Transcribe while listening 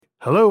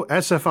Hello,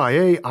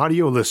 SFIA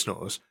audio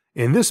listeners.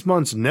 In this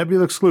month's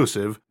Nebula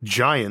exclusive,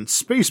 Giant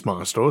Space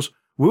Monsters,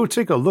 we'll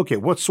take a look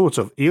at what sorts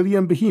of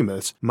alien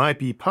behemoths might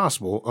be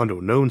possible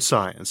under known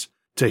science.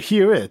 To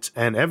hear it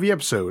and every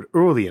episode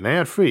early and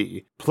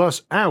ad-free,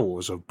 plus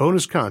hours of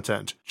bonus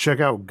content, check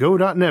out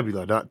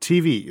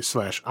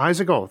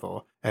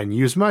go.nebula.tv/IsaacArthur and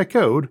use my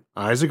code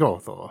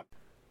IsaacArthur.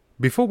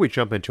 Before we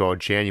jump into our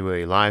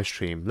January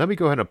livestream, let me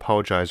go ahead and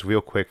apologize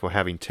real quick for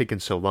having taken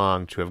so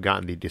long to have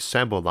gotten the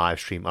December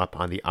livestream up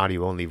on the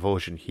audio-only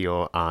version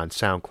here on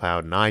SoundCloud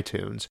and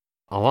iTunes.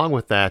 Along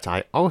with that,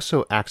 I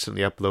also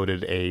accidentally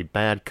uploaded a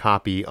bad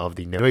copy of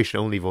the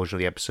narration-only version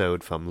of the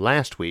episode from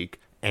last week,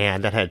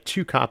 and that had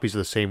two copies of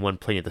the same one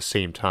playing at the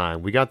same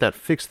time. We got that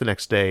fixed the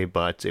next day,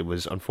 but it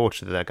was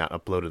unfortunate that got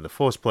uploaded in the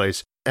first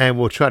place, and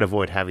we'll try to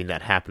avoid having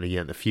that happen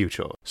again in the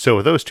future. So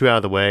with those two out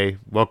of the way,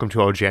 welcome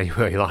to our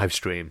January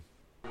livestream.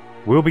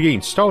 We'll be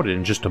getting started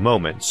in just a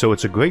moment, so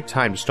it's a great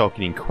time to start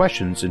getting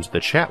questions into the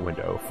chat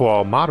window for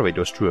our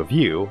moderators to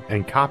review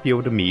and copy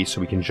over to me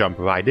so we can jump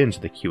right into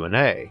the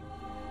Q&A.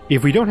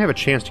 If we don't have a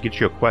chance to get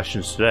to your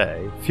questions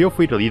today, feel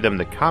free to leave them in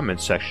the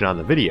comments section on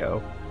the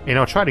video, and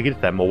I'll try to get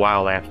to them a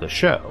while after the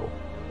show,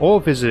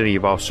 or visit any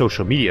of our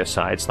social media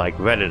sites like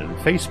Reddit and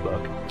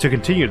Facebook to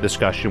continue the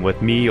discussion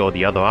with me or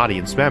the other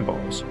audience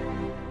members.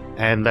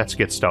 And let's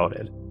get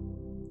started.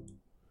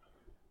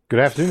 Good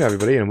afternoon,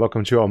 everybody, and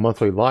welcome to our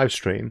monthly live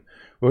stream.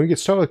 We're going to get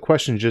started with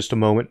questions in just a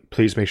moment.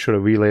 Please make sure to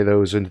relay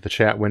those into the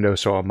chat window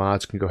so our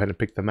mods can go ahead and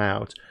pick them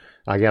out.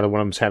 I gather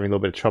one of them's having a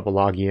little bit of trouble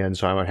logging in,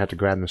 so I might have to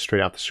grab them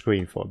straight off the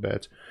screen for a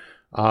bit.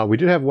 We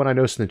did have one I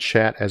noticed in the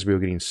chat as we were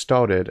getting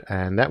started,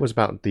 and that was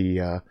about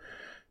the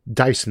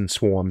Dyson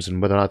swarms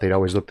and whether or not they'd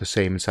always look the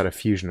same inside a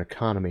fusion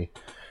economy.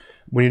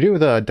 When you deal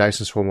with a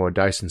Dyson swarm or a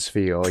Dyson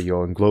sphere,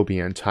 you're englobing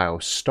an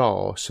entire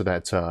star so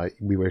that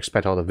we would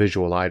expect all the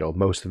visual light or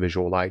most of the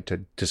visual light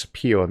to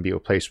disappear and be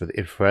replaced with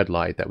infrared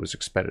light that was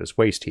expended as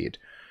waste heat.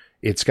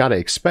 It's got to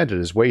expend it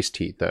as waste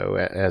heat, though,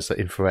 as the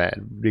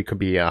infrared. It could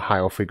be a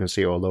higher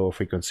frequency or a lower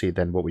frequency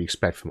than what we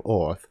expect from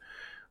Earth.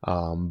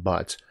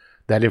 But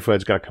that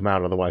infrared's got to come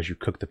out, otherwise you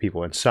cook the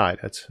people inside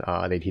it.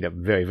 They'd heat up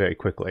very, very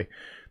quickly.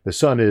 The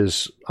sun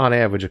is, on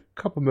average, a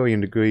couple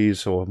million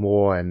degrees or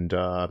more, and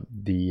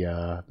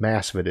the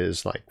mass of it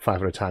is like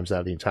 500 times that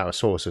of the entire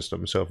solar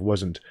system. So if it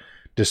wasn't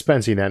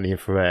dispensing that in the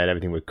infrared,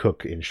 everything would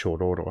cook in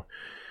short order.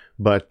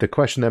 But the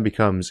question then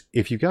becomes,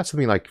 if you've got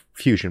something like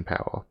fusion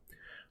power,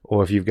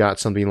 or if you've got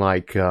something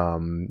like a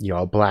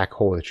black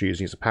hole that you're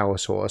using as a power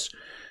source,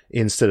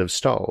 instead of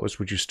stars,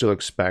 would you still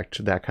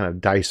expect that kind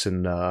of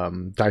Dyson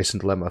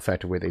dilemma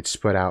effect where they'd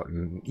spread out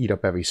and eat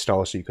up every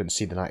star so you couldn't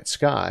see the night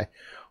sky?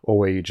 Or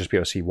where you'd just be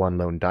able to see one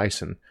lone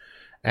Dyson.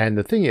 And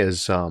the thing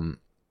is,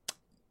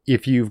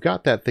 if you've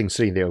got that thing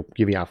sitting there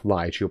giving off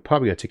light, you're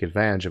probably going to take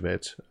advantage of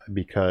it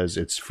because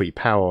it's free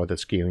power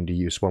that's going to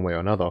use one way or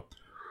another.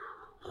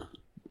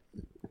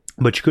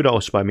 But you could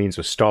also, by means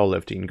of star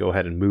lifting, go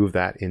ahead and move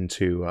that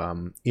into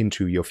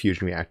your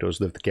fusion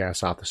reactors, lift the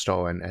gas off the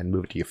star and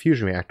move it to your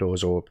fusion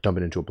reactors, or dump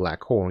it into a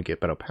black hole and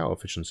get better power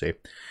efficiency.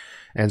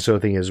 And so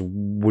the thing is,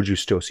 would you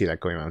still see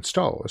that going around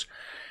stars?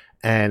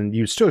 And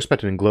you'd still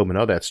expect an englobement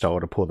of that star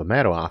to pull the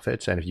matter off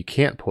it, and if you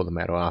can't pull the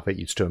matter off it,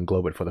 you'd still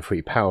englobe it for the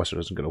free power so it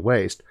doesn't go to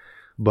waste.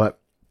 But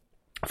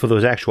for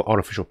those actual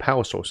artificial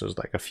power sources,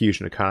 like a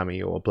fusion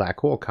economy or a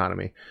black hole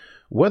economy,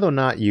 whether or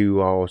not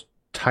you are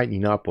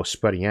tightening up or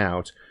spreading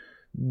out,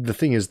 the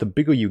thing is, the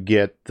bigger you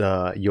get,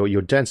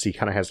 your density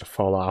kind of has to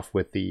fall off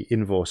with the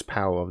inverse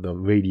power of the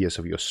radius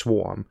of your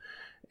swarm.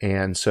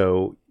 And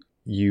so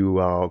you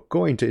are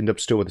going to end up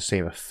still with the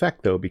same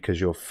effect, though,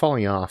 because you're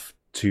falling off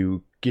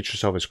to get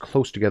yourself as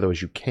close together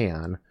as you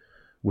can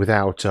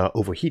without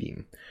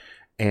overheating.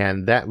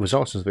 And that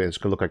results in something that's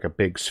going to look like a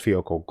big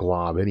spherical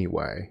glob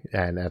anyway,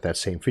 and at that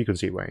same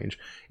frequency range.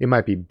 It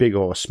might be bigger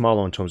or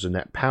smaller in terms of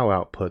net power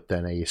output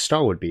than a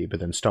star would be, but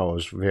then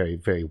stars vary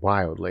very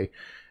wildly.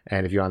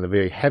 And if you're on the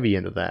very heavy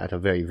end of that, a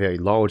very, very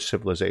large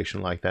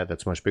civilization like that,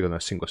 that's much bigger than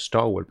a single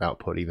star would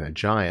output, even a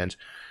giant,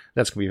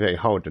 that's going to be very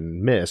hard to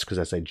miss because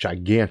that's a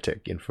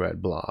gigantic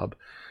infrared blob.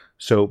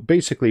 So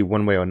basically,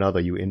 one way or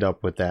another, you end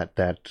up with that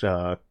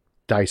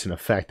Dyson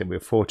effect that we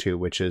refer to,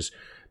 which is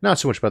not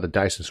so much about the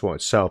Dyson swarm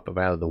itself, but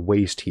rather the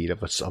waste heat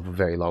of a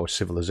very large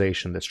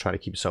civilization that's trying to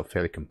keep itself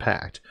fairly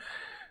compact.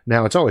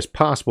 Now, it's always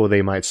possible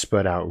they might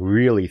spread out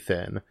really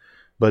thin,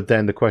 but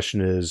then the question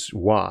is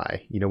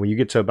why? When you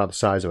get to about the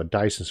size of a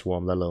Dyson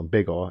swarm, let alone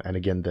bigger, and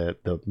again,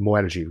 the more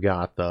energy you've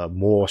got, the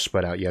more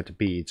spread out you have to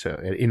be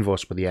to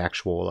inverse with the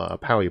actual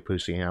power you're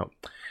producing out.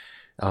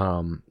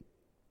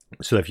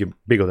 So if you're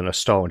bigger than a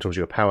star in terms of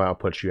your power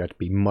output, you have to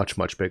be much,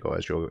 much bigger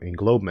as your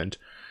englobement.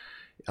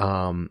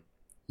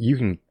 You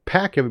can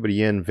pack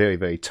everybody in very,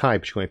 very tight,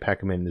 but you can only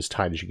pack them in as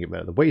tight as you can get rid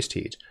of the waste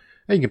heat.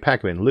 And you can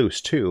pack them in loose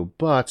too,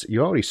 but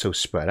you're already so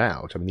spread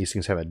out. I mean, these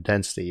things have a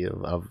density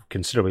of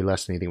considerably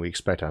less than anything we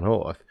expect on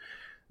Earth,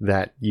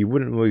 that you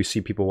wouldn't really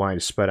see people wanting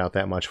to spread out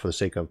that much for the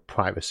sake of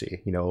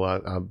privacy.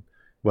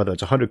 Whether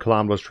it's 100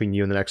 kilometers between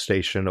you and the next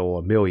station or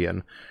a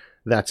million,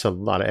 that's a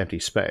lot of empty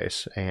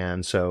space.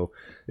 And so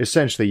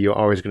essentially you're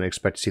always going to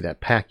expect to see that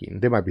packing.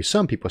 There might be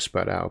some people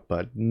spread out,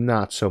 but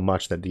not so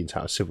much that the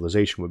entire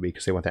civilization would be,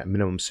 because they want that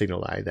minimum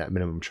signal lag, that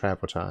minimum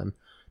travel time,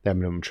 that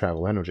minimum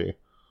travel energy.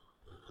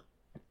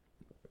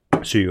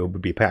 So you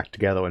would be packed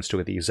together and still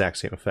get the exact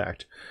same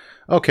effect.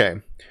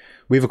 Okay.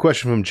 We have a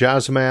question from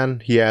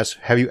Jazzman. He asks,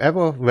 have you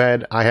ever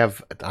read I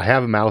have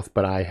a mouth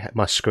but I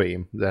must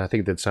scream? I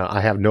think that's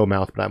I have no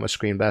mouth but I must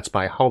scream. That's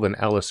by Harlan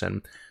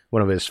Ellison,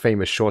 one of his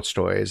famous short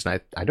stories. And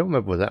I don't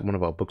remember, was that one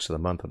of our books of the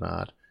month or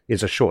not?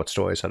 It's a short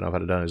story, so I don't know if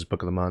I'd have done it as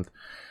book of the month.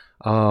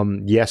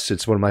 Yes,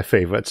 it's one of my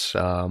favorites.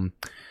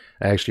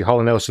 Actually,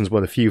 Harlan Ellison's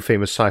one of the few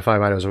famous sci-fi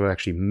writers I've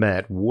actually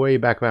met. Way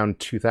back around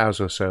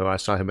 2000 or so, I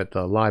saw him at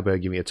the library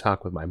giving a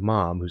talk with my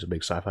mom, who's a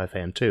big sci-fi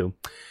fan too.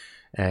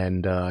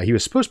 And he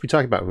was supposed to be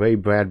talking about Ray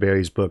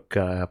Bradbury's book,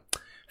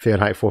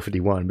 Fahrenheit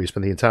 451, but he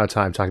spent the entire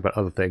time talking about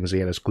other things. He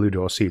had us glued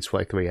to our seats for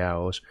like 3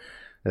 hours.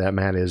 And that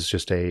man is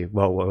just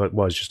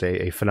was just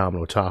a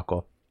phenomenal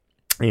talker.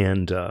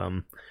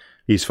 And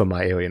he's from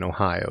my area in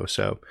Ohio,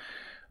 so...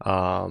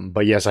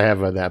 but yes, I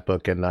have read that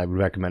book, and I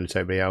recommend it to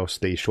everybody else.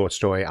 The short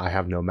story, I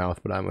Have No Mouth,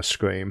 But I Must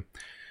Scream.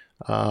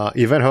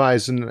 Event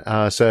Horizon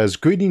says,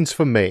 greetings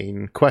from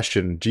Maine.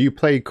 Question, do you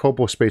play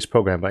Kerbal Space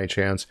Program by any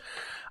chance?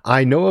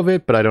 I know of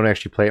it, but I don't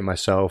actually play it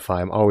myself.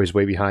 I'm always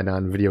way behind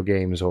on video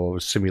games or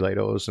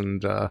simulators,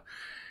 and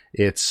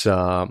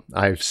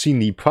I've seen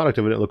the product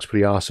of it. It looks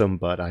pretty awesome,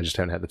 but I just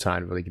haven't had the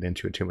time to really get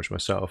into it too much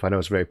myself. I know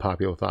it's very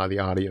popular with a lot of the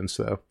audience,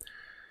 though.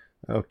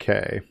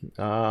 Okay,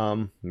 let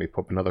me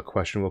put up another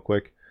question real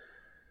quick.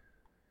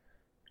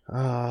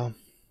 Brian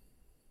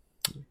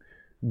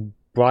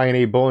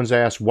A. Bones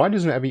asks, why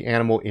doesn't every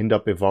animal end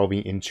up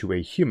evolving into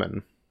a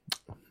human?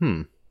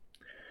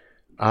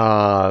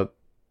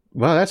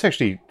 Well, that's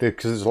actually,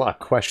 because there's a lot of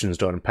questions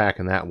to unpack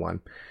in that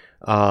one.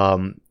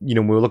 When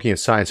we're looking at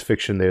science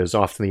fiction, there's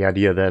often the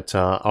idea that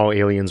all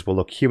aliens will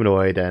look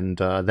humanoid, and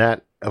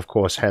that, of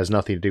course, has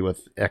nothing to do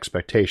with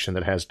expectation.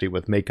 That has to do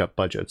with makeup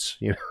budgets,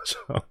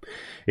 So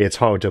it's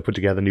hard to put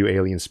together new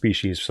alien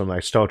species from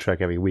like Star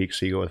Trek every week,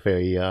 so you go with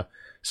very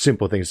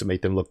simple things that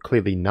make them look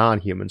clearly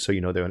non-human, so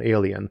you know they're an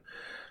alien.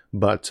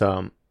 But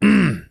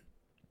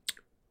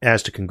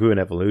as to congruent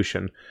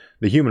evolution,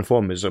 the human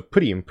form is a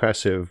pretty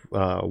impressive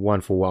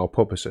one for all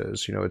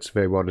purposes. It's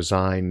very well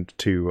designed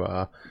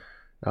to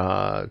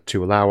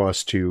allow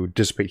us to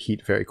dissipate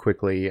heat very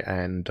quickly,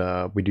 and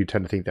we do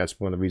tend to think that's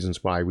one of the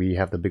reasons why we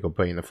have the bigger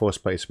brain in the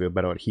first place. We're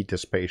better at heat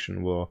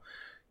dissipation. We're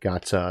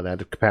got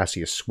that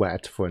capacity of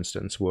sweat, for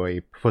instance. We're a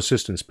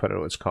persistence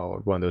predator, it's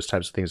called. One of those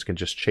types of things that can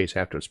just chase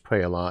after its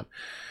prey a lot.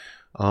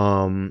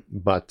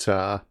 But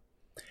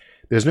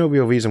there's no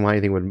real reason why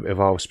anything would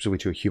evolve specifically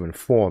to a human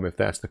form, if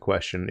that's the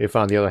question. If,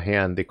 on the other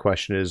hand, the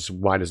question is,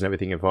 why doesn't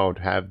everything evolve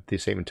to have the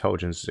same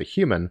intelligence as a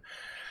human?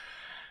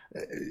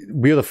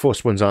 We're the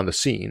first ones on the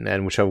scene,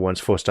 and whichever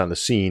one's first on the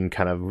scene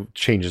kind of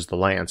changes the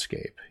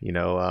landscape.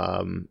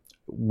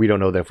 We don't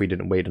know that if we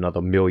didn't wait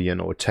another 1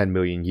 million or 10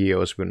 million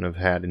years, we wouldn't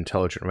have had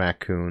intelligent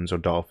raccoons or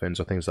dolphins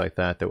or things like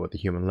that were at the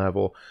human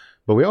level.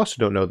 But we also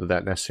don't know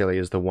that necessarily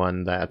is the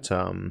one that,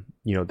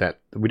 that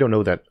we don't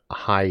know that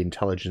high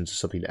intelligence is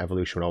something that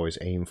evolution would always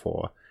aim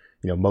for.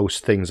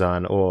 Most things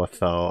on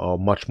Earth are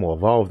much more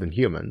evolved than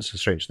humans, as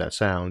strange as that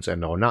sounds,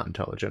 and are not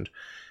intelligent.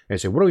 And I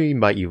say, what do we mean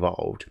by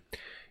evolved?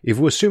 If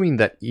we're assuming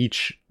that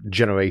each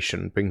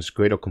generation brings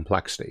greater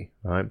complexity,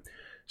 right?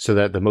 So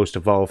that the most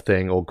evolved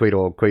thing, or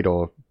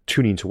greater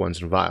tuning to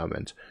one's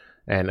environment.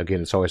 And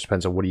again, it always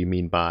depends on what do you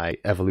mean by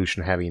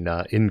evolution having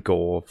an end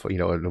goal for,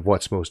 of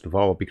what's most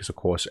evolved, because of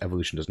course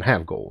evolution doesn't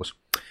have goals.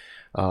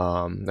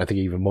 I think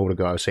even a moment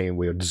ago I was saying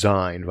we're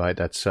designed, right?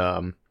 That's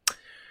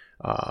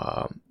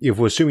if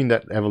we're assuming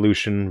that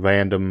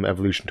random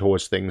evolution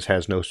towards things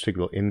has no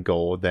particular end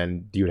goal,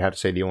 then you would have to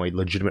say the only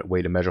legitimate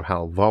way to measure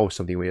how evolved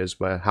something is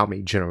by how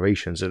many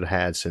generations it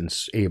had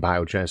since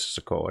abiogenesis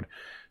occurred.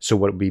 So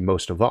what would be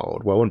most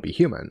evolved? Well, it wouldn't be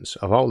humans.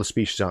 Of all the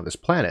species on this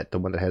planet, the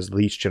one that has the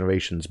least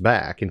generations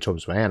back, in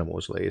terms of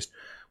animals at least,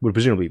 would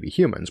presumably be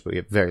humans, but we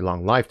have very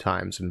long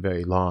lifetimes and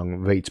very long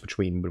rates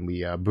between when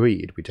we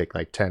breed. We take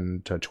like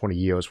 10 to 20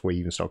 years before we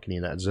even start getting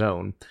in that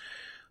zone.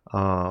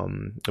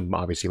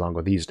 Obviously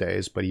longer these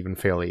days, but even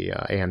fairly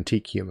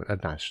ancient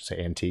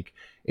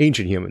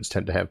humans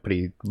tend to have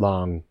pretty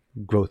long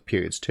growth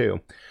periods too.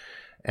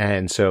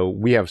 And so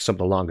we have some of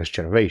the longest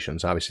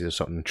generations. Obviously there's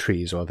certain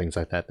trees or things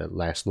like that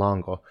last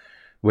longer,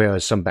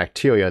 whereas some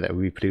bacteria that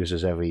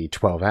reproduces every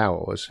 12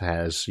 hours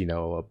has,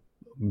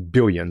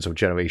 billions of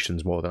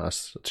generations more than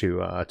us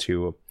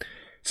to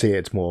say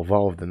it's more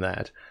evolved than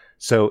that.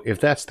 So if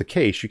that's the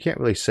case, you can't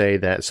really say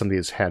that somebody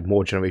that's had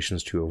more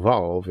generations to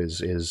evolve is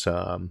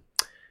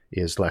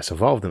less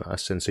evolved than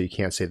us, and so you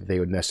can't say that they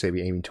would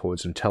necessarily be aiming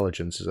towards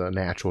intelligence as a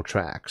natural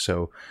track.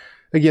 So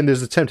again,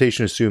 there's the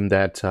temptation to assume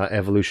that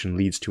evolution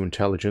leads to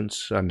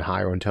intelligence and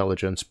higher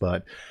intelligence,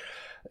 but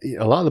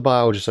a lot of the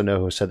biologists I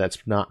know have said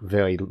that's not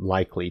very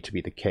likely to be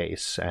the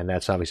case, and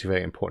that's obviously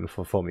very important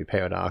for Fermi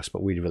paradox,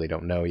 but we really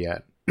don't know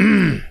yet.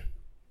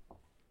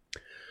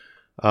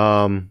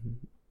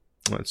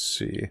 Let's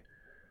see.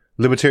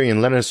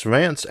 Libertarian Lennis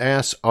Rants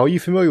asks, are you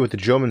familiar with the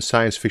German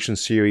science fiction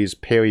series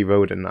Perry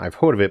Roden? I've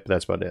heard of it, but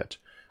that's about it.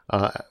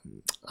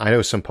 I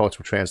know some parts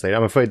were translated.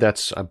 I'm afraid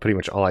that's pretty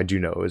much all I do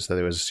know, is that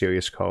there was a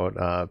series called,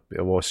 a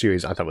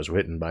series I thought was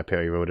written by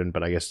Perry Roden,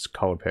 but I guess it's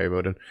called Perry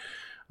Roden.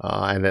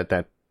 And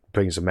that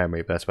brings a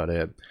memory, but that's about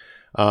it.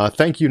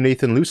 Thank you,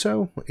 Nathan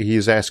Lusso.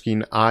 He's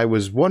asking, I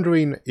was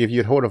wondering if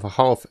you had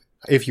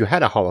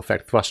a Hall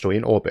effect thruster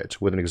in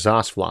orbit with an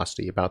exhaust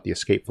velocity about the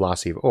escape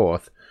velocity of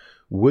Earth,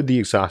 would the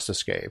exhaust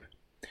escape?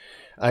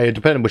 It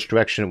depends on which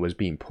direction it was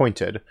being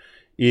pointed.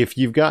 If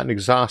you've got an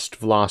exhaust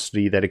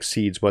velocity that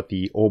exceeds what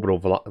the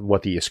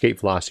escape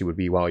velocity would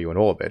be while you're in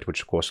orbit,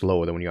 which of course is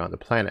lower than when you're on the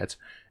planet,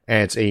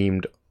 and it's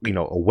aimed,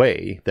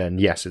 away, then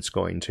yes, it's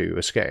going to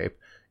escape.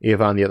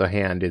 If on the other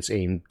hand it's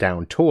aimed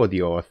down toward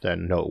the Earth,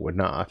 then no, it would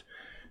not.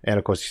 And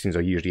of course, these things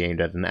are usually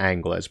aimed at an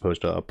angle as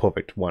opposed to a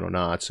perfect one or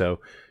not. So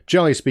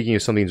generally speaking,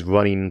 if something's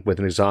running with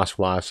an exhaust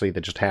velocity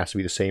that just has to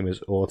be the same as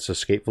Earth's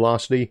escape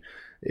velocity,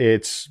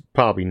 it's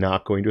probably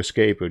not going to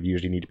escape. It would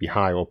usually need to be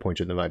higher or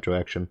pointed in the right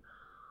direction.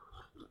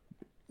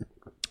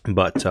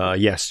 But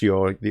yes,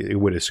 it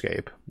would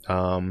escape.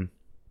 And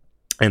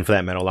for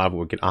that matter, a lot of it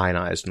would get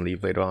ionized and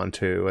leave later on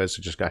too, as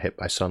it just got hit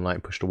by sunlight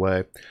and pushed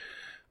away.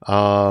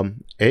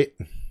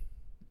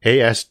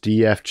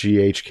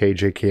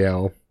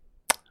 ASDFGHKJKL.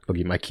 I'll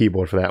get my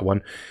keyboard for that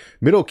one.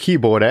 Middle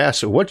Keyboard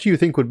asks, what do you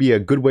think would be a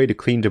good way to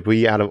clean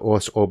debris out of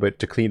Earth's orbit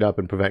to clean up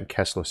and prevent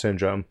Kessler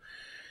syndrome?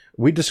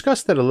 We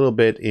discussed that a little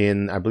bit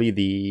in, I believe,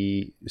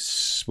 the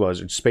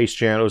Space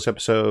Channels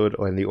episode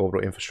or in the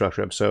Orbital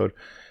Infrastructure episode.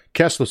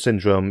 Kessler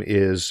syndrome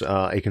is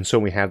a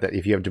concern we have that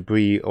if you have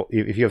debris, or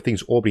if you have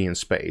things orbiting in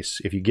space,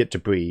 if you get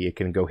debris, it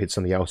can go hit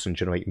something else and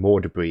generate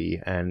more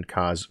debris and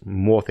cause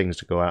more things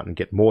to go out and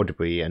get more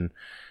debris and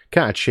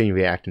kind of chain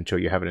react until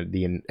you're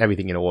having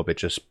everything in orbit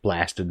just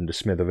blasted into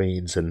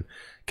smithereens and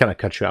kind of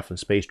cut you off in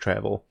space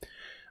travel.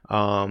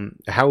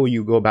 How will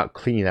you go about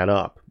cleaning that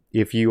up?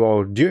 If you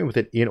are dealing with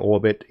it in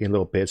orbit in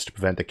little bits to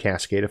prevent the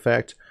cascade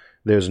effect,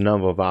 there's a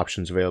number of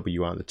options available to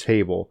you on the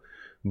table.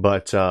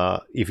 But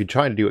if you're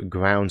trying to do it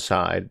ground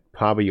side,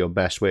 probably your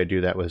best way to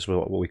do that was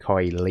what we call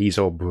a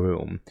laser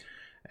broom,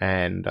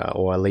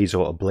 or a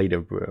laser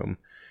ablative broom.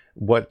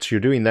 What you're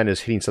doing then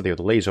is hitting something with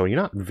a laser.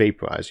 You're not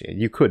vaporizing it.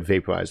 You could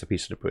vaporize a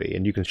piece of debris,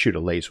 and you can shoot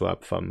a laser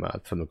up from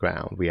the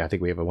ground. I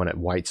think we have one at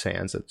White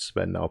Sands that's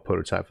been our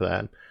prototype for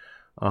that.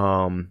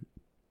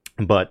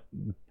 But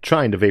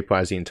trying to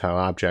vaporize the entire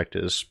object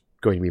is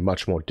going to be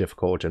much more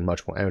difficult and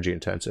much more energy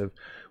intensive.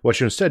 What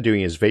you're instead doing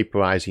is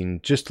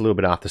vaporizing just a little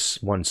bit off the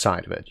one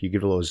side of it. You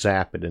give it a little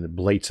zap and it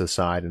ablates the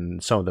side,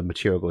 and some of the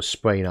material goes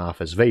spraying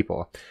off as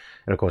vapor.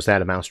 And of course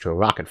that amounts to a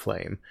rocket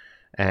flame.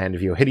 And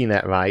if you're hitting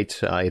that right,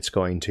 it's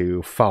going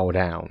to fall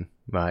down,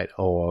 right,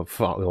 or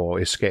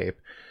escape.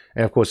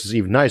 And of course it's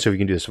even nicer if you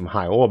can do this from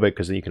high orbit,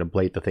 because then you can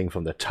ablate the thing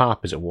from the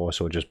top, as it were,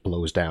 so it just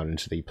blows down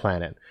into the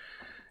planet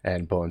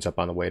and burns up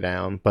on the way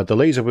down. But the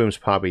laser boom is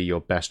probably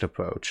your best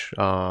approach.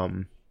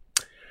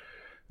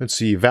 Let's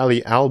see,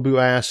 Valley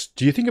Albu asks,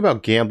 do you think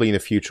about gambling in the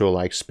future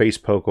like Space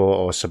Poker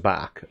or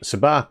Sabacc?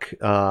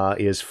 Sabacc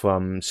is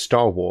from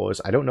Star Wars.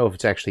 I don't know if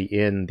it's actually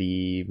in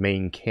the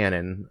main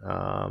canon,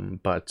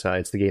 but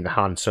it's the game that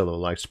Han Solo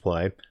likes to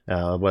play,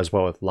 as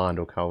well with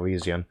Lando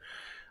Calrissian.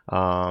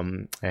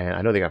 And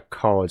I know they got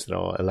cards that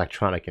are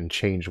electronic and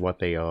change what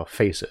their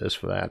face is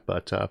for that,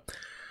 but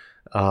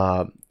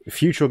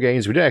future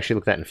games, we did actually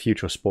look at that in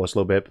future sports a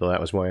little bit, but that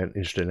was more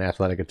interested in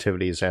athletic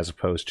activities as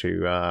opposed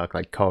to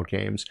like card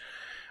games.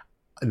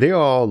 There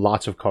are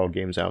lots of card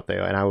games out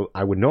there, and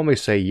I would normally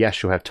say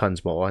yes, you'll have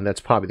tons more, and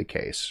that's probably the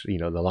case.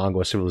 The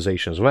longer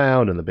civilization is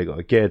around and the bigger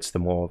it gets, the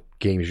more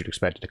games you'd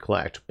expect it to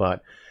collect.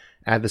 But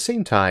at the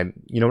same time,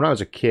 when I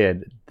was a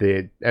kid,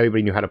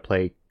 everybody knew how to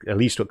play at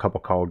least a couple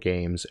card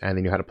games, and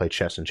they knew how to play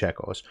chess and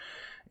checkers.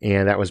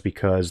 And that was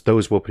because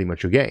those were pretty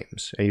much your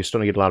games. And you're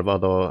starting to get a lot of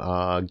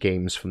other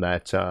games from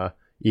that era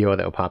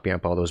that were popping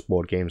up, all those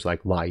board games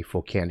like Life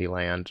or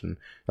Candyland, and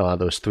a lot of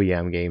those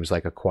 3M games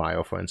like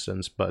Acquire, for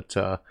instance. But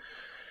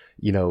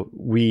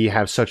we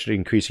have such an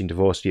increasing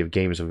diversity of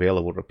games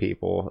available to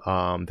people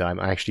that I'm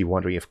actually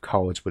wondering if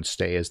cards would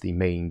stay as the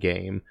main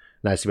game.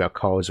 Nice thing about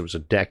cards, it was a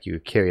deck, you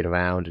could carry it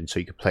around, and so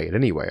you could play it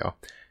anywhere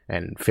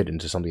and fit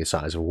into something the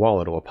size of a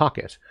wallet or a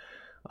pocket.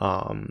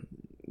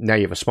 Now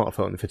you have a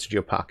smartphone that fits into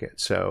your pocket,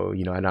 so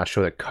I'm not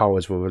sure that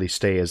cards will really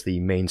stay as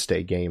the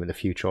mainstay game in the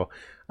future.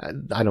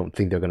 I don't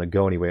think they're going to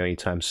go anywhere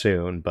anytime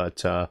soon,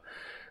 but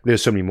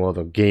there's so many more of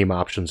the game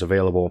options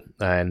available,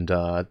 and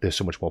there's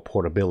so much more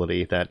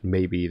portability that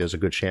maybe there's a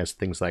good chance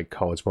things like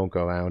cards won't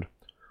go around.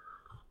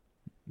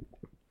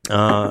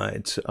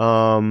 Let's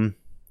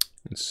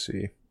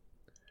see.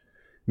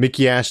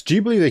 Mickey asks, do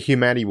you believe that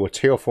humanity will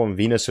terraform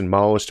Venus and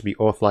Mars to be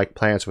Earth-like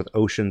planets with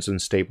oceans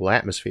and stable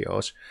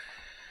atmospheres?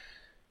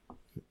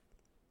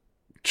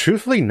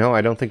 Truthfully, no,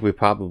 I don't think we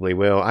probably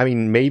will. I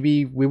mean,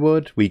 maybe we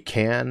would. We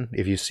can.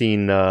 If you've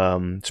seen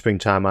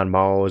Springtime on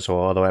Mars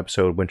or other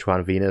episode Winter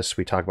on Venus,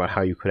 we talk about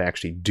how you could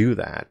actually do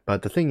that.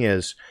 But the thing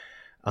is,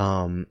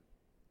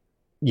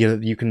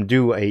 you can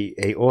do a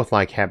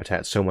Earth-like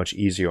habitat so much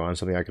easier on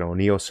something like an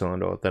O'Neill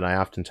cylinder that I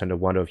often tend to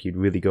wonder if you'd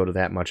really go to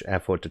that much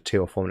effort to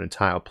terraform an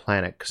entire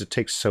planet, because it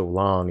takes so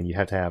long, and you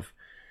have to have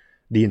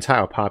the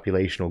entire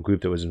population or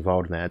group that was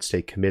involved in that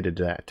stay committed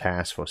to that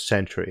task for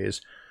centuries,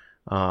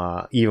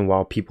 even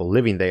while people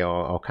living there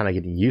are kind of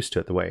getting used to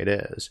it the way it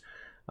is.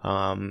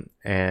 You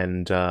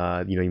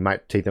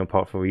might take them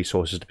apart for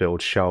resources to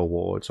build shell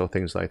wards or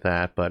things like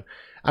that, but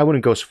I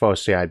wouldn't go so far as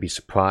to say I'd be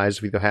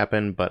surprised if it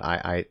happened, but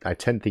I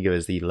tend to think of it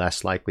as the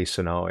less likely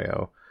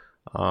scenario,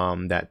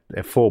 that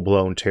a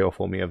full-blown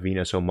terraforming of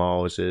Venus or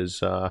Mars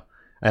is,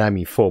 and I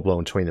mean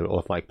full-blown between the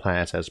Earth-like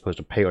planets as opposed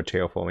to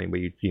paleo-terraforming,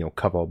 where you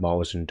cover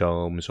Mars in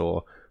domes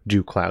or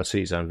do cloud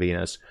cities on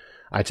Venus.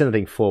 I tend to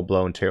think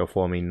full-blown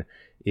terraforming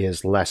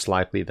is less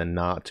likely than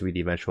not to be the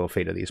eventual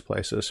fate of these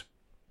places.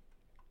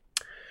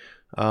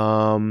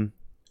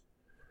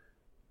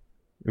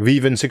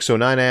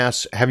 Reven609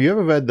 asks, have you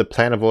ever read The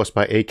Planiverse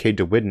by A.K.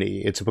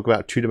 DeWidney? It's a book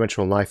about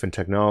two-dimensional life and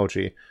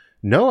technology.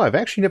 No, I've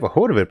actually never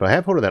heard of it, but I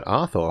have heard of that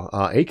author.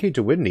 A.K.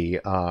 DeWidney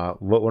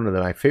wrote one of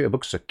my favorite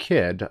books as a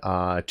kid,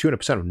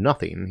 200% of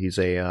Nothing. He's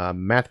a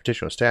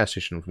mathematician or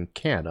statistician from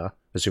Canada,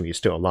 assuming he's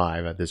still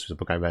alive. This was a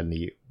book I read in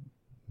the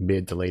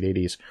mid to late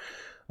 80s.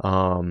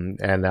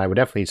 And I would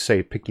definitely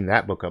say picking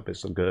that book up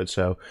is good.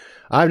 So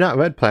I've not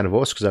read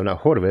Planiverse because I've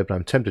not heard of it, but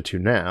I'm tempted to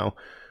now.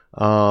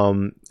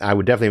 I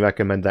would definitely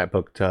recommend that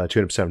book,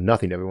 200% of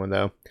Nothing, to everyone,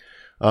 though.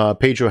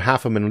 Pedro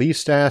Hafferman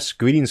Least asks,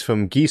 greetings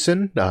from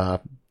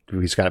Gießen.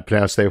 He's got it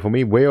pronounced there for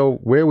me. Where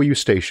were you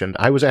stationed?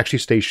 I was actually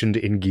stationed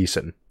in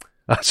Gießen.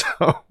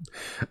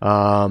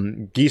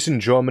 Gießen,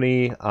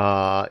 Germany,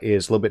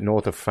 is a little bit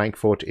north of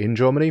Frankfurt in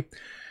Germany,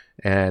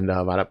 and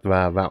right up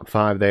Route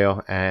 5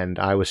 there. And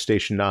I was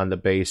stationed on the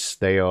base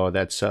there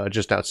that's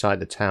just outside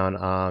the town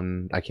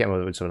on, I can't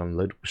remember if it's on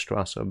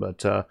Ludwigstrasse, but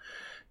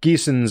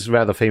Gießen's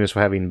rather famous for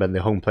having been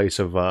the home place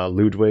of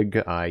Ludwig.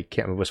 I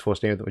can't remember his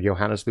first name,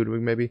 Johannes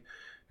Ludwig, maybe,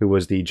 who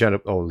was the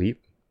general, maybe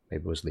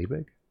it was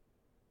Liebig?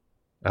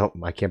 Oh,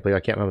 I can't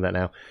remember that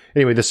now.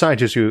 Anyway, the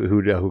scientist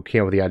who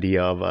came up with the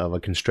idea of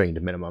a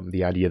constrained minimum,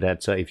 the idea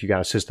that if you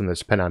got a system that's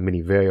dependent on many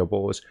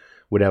variables,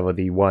 whatever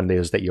the one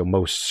is that you're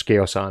most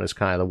scarce on is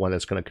kind of the one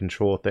that's going to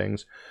control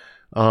things.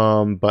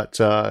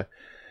 Gießen,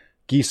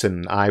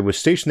 I was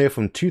stationed there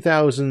from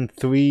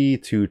 2003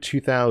 to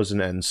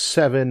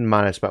 2007,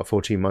 minus about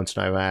 14 months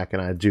in Iraq,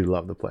 and I do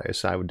love the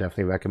place. I would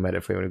definitely recommend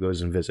it for anyone who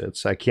goes and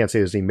visits. I can't say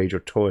there's any major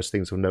tourist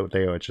things of note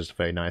there. It's just a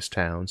very nice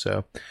town,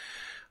 so...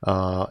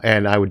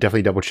 and I would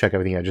definitely double check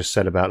everything I just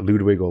said about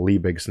Ludwig or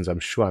Liebig, since I'm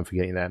sure I'm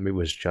forgetting that. Maybe it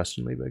was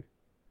Justin Liebig.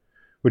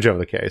 Whichever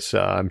the case.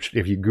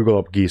 If you Google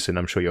up Gießen,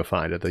 I'm sure you'll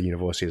find that the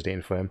university is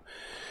named for him.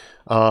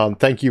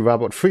 Thank you,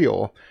 Robert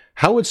Friel.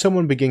 How would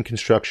someone begin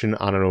construction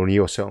on an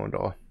O'Neill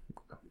cylinder?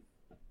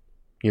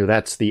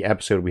 That's the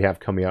episode we have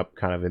coming up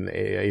kind of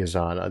is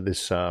on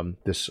this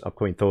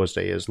upcoming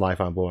Thursday is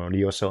Life on Board an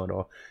O'Neill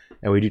cylinder.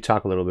 And we do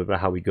talk a little bit about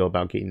how we go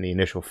about getting the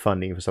initial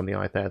funding for something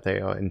like that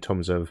there in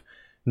terms of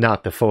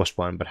not the first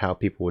one, but how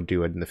people would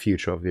do it in the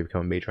future if they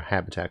become a major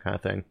habitat kind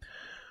of thing,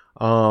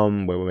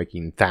 where we're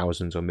making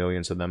thousands or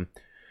millions of them.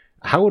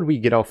 How would we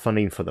get our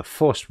funding for the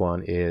first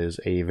one is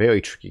a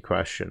very tricky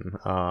question.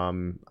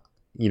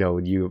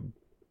 You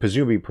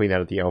presumably putting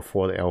that at the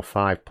L4, the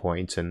L5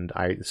 points, and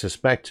I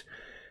suspect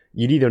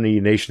you'd either need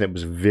a nation that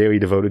was very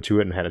devoted to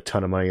it and had a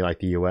ton of money like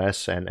the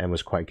US and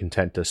was quite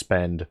content to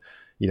spend,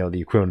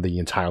 the equivalent of the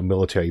entire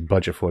military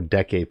budget for a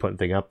decade putting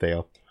thing up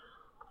there,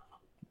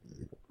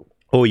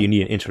 or you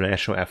need an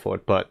international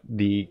effort. But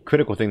the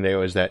critical thing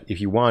there is that if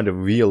you wanted to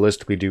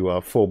realistically do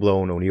a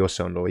full-blown O'Neill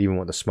cylinder, or even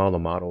with the smaller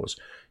models,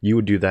 you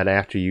would do that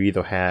after you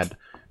either had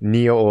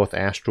near-Earth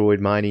asteroid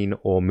mining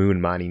or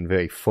moon mining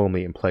very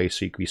firmly in place,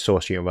 so you could be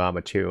sourcing your raw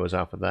materials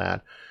off of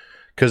that.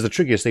 Because the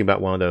trickiest thing about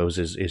one of those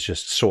is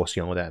just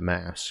sourcing all that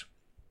mass.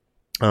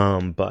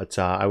 But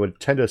I would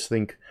tend to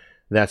think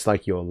that's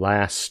like your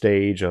last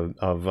stage of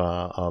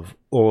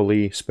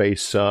early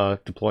space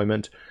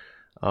deployment.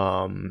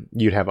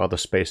 You'd have other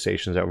space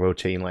stations that are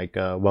rotating, like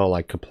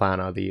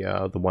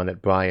Kaplana, the one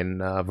that Brian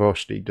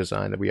Versteeg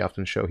designed that we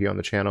often show here on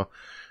the channel.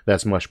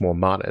 That's much more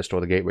modest,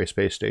 or the Gateway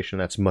Space Station.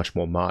 That's much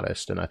more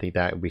modest, and I think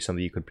that would be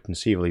something you could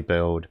conceivably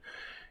build.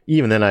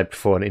 Even then, I'd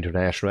prefer an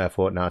international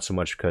effort, not so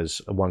much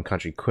because one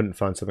country couldn't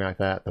fund something like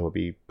that. That would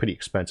be pretty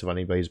expensive on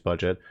anybody's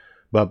budget,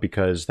 but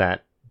because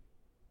that,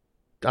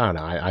 I don't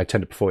know, I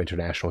tend to prefer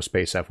international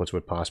space efforts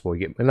where possible.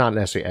 You get, not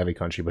necessarily every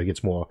country, but it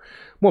gets more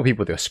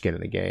people with their skin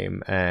in the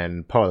game.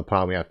 And part of the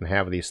problem we often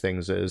have with these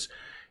things is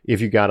if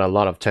you got a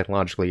lot of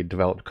technologically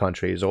developed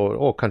countries,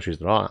 or countries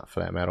that are not, for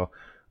that matter,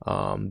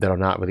 that are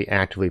not really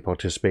actively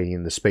participating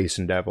in the space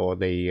endeavor,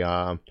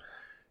 they're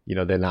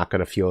not going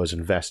to feel as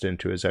invested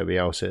into as everybody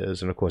else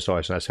is. And of course,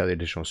 always nice to have the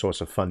additional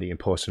source of funding and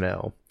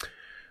personnel.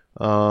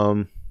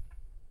 Let's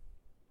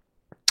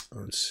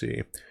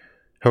see.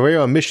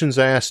 Herrera Missions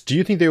asks, do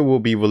you think there will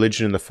be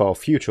religion in the far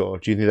future?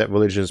 Do you think that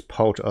religion is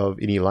part of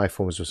any life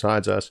forms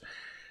besides us?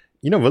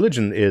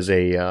 Religion is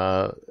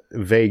a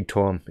vague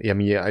term. I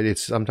mean, yeah,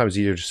 it's sometimes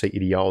easier to say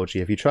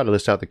ideology. If you try to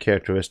list out the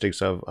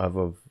characteristics of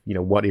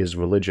what is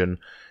religion,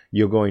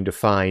 you're going to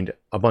find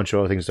a bunch of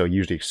other things that are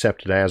usually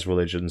accepted as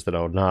religions that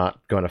are not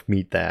going to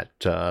meet that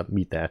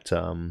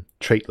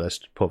trait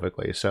list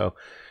perfectly. So,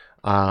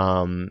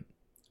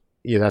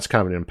 that's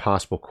kind of an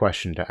impossible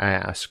question to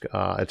ask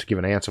to give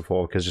an answer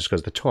for, because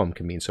the term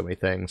can mean so many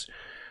things.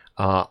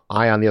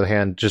 I, on the other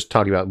hand, just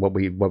talking about what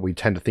we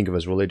tend to think of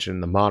as religion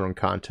in the modern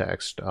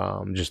context,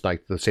 just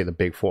like, let's say, the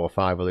big 4 or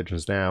 5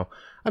 religions now,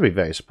 I'd be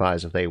very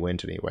surprised if they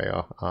went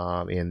anywhere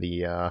in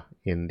the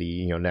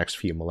next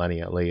few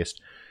millennia at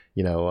least.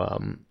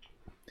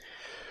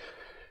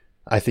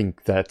 I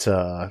think that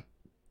I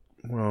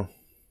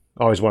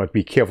always want to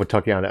be careful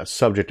talking on that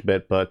subject a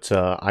bit, but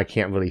I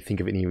can't really think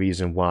of any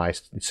reason why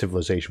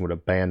civilization would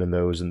abandon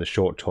those in the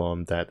short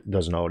term that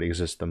doesn't already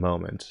exist at the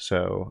moment.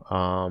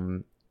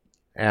 So,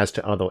 as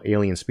to other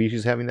alien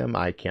species having them,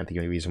 I can't think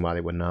of any reason why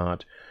they would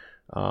not.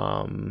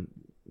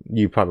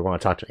 You probably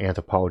want to talk to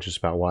anthropologists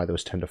about why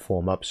those tend to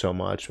form up so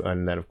much,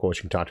 and then, of course,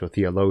 you can talk to a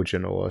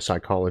theologian or a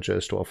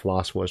psychologist or a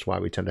philosopher as to why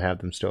we tend to have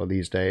them still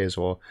these days,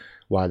 or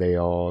why they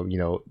are,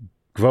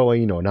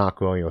 growing or not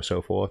growing or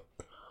so forth.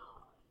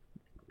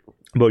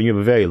 But you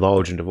have a very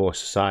large and diverse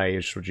society,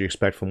 which would you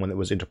expect from one that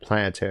was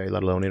interplanetary,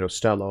 let alone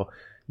interstellar.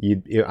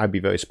 I'd be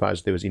very surprised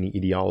if there was any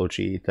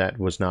ideology that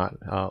was not,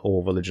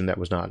 or religion that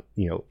was not,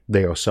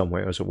 there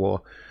somewhere, as it were.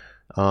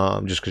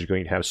 Just because you're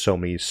going to have so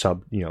many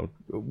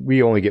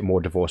we only get more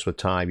diverse with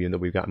time, even though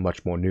we've gotten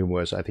much more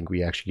numerous. I think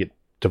we actually get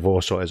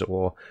diverser, as it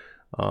were.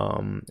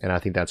 And I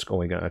think that's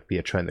only going to be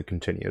a trend that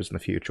continues in the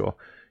future.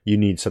 You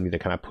need something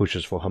that kind of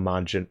pushes for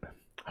homogeneity,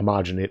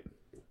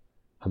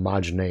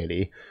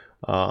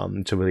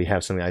 to really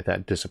have something like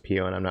that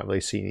disappear, and I'm not really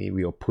seeing any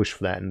real push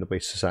for that in the way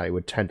society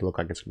would tend to look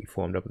like it's going to be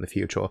formed up in the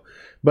future.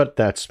 But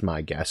that's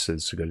my guess.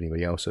 It's as good as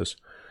anybody else's.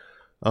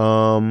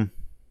 Let's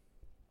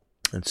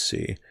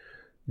see.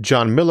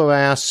 John Miller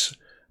asks,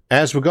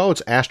 as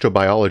regards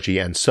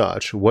astrobiology and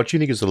such, what do you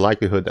think is the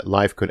likelihood that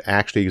life could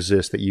actually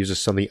exist that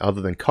uses something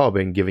other than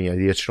carbon, giving it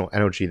the additional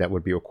energy that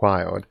would be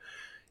required?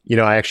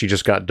 I actually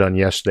just got done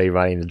yesterday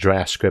writing the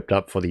draft script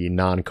up for the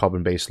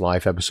non-carbon-based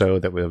life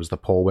episode that was the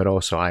poll winner,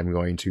 so I'm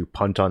going to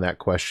punt on that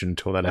question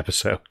until that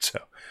episode. So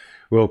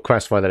we'll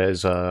classify that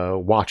as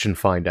watch and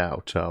find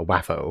out,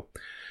 WAFO.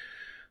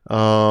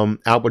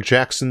 Albert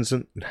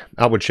Jackson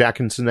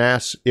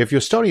asks, if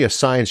you're starting a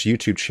science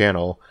YouTube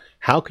channel,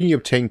 how can you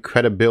obtain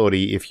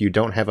credibility if you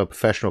don't have a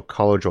professional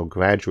college or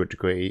graduate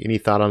degree? Any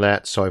thought on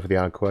that? Sorry for the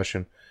odd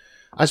question.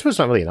 I suppose it's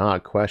not really an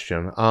odd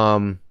question.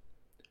 Quite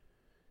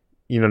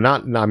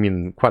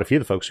a few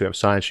of the folks who have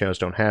science channels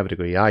don't have a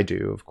degree. I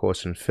do, of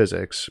course, in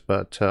physics.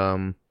 But,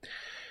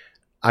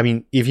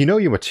 if you know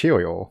your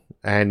material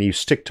and you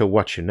stick to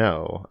what you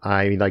know,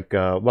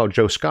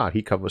 Joe Scott,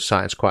 he covers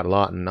science quite a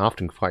lot and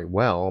often quite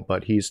well,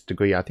 but his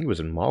degree, I think,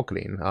 was in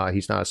marketing.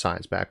 He's not a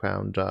science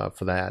background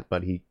for that,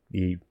 but he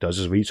does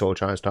his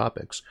research on his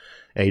topics,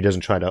 and he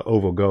doesn't try to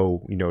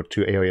overgo,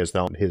 to areas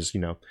that his,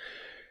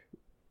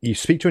 you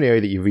speak to an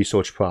area that you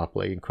research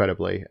properly,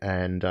 incredibly,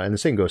 and the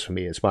same goes for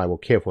me. It's why we're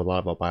careful with a lot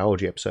of our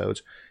biology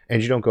episodes,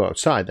 and you don't go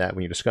outside that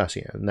when you're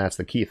discussing it, and that's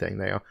the key thing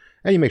there.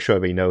 And you make sure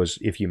everybody knows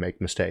if you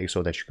make mistakes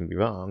or that you can be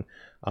wrong.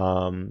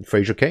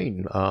 Fraser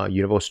Cain,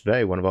 Universe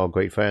Today, one of our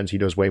great friends, he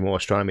does way more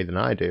astronomy than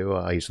I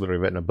do. He's literally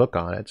written a book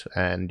on it,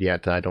 and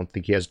yet I don't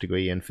think he has a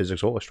degree in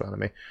physics or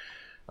astronomy.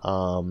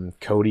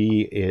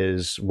 Cody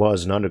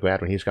was an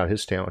undergrad when he's got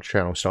his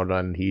channel started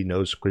on, and he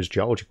knows his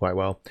geology quite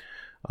well.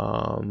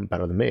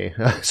 Better than me.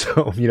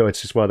 So,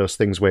 it's just one of those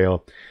things where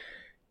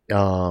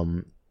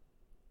don't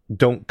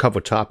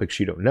cover topics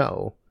you don't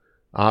know,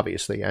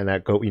 obviously, and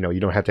that you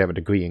don't have to have a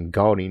degree in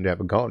gardening to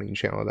have a gardening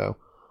channel, though.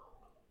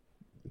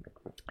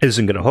 It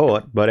isn't going to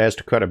hurt, but as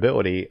to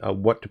credibility,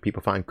 what do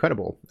people find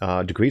credible?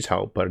 Degrees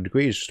help, but a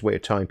degree is just a way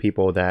of telling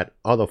people that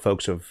other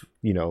folks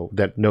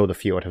that know the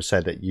field have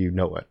said that you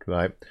know it,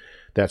 right?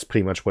 That's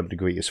pretty much what a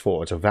degree is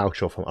for. It's a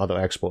voucher from other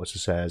experts that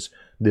says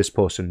this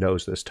person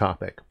knows this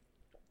topic.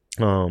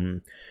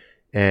 And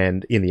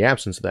in the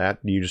absence of that,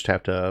 you just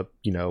have to,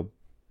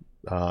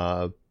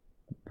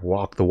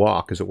 walk the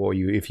walk, as it were.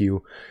 If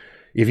you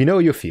know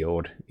your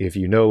field, if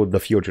you know the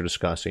field you're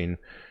discussing,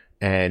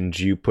 and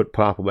you put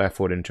proper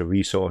effort into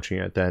researching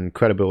it, then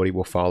credibility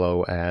will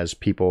follow as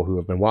people who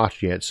have been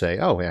watching it say,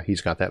 oh yeah, he's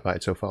got that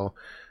right so far.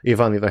 If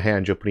on the other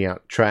hand you're putting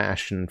out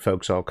trash and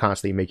folks are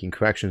constantly making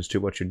corrections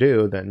to what you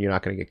do, then you're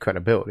not going to get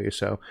credibility.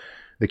 So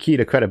the key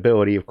to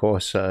credibility, of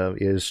course,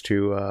 is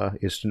to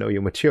know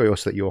your material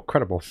so that you're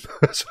credible.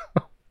 So,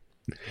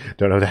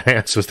 don't know if that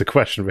answers the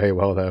question very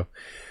well, though.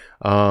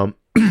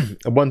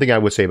 One thing I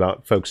would say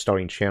about folks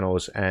starting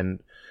channels, and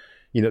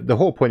the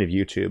whole point of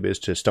YouTube is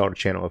to start a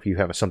channel if you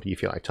have something you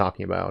feel like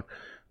talking about.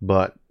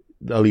 But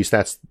at least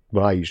that's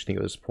what I usually think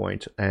of as the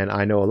point. And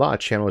I know a lot of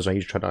channels, I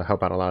usually try to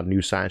help out a lot of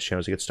new science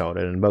channels that get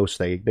started, and most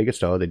they get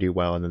started, they do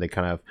well, and then they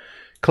kind of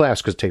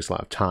collapse because it takes a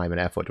lot of time and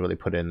effort to really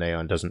put in there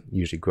and doesn't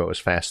usually grow as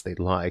fast as they'd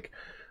like.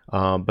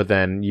 But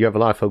then you have a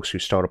lot of folks who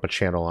start up a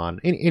channel on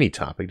any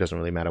topic, doesn't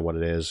really matter what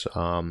it is,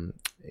 and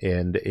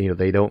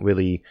they don't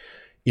really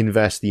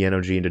invest the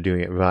energy into doing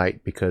it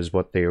right, because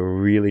what they're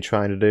really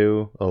trying to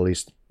do, at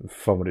least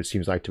from what it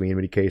seems like to me in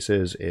many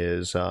cases,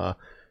 is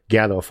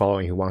gather a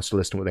following who wants to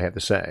listen to what they have to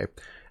say,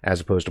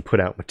 as opposed to put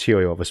out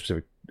material of a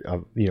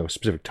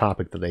specific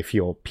topic that they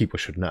feel people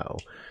should know.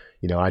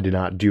 I did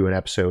not do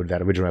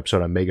that original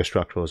episode on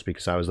megastructurals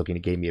because I was looking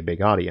to gain me a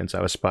big audience.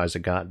 I was surprised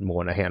it got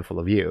more than a handful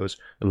of views,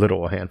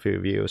 a handful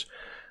of views.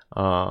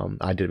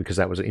 I did it because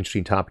that was an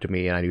interesting topic to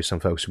me, and I knew some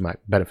folks who might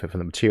benefit from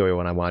the material,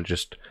 and I wanted to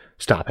just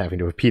stop having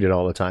to repeat it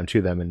all the time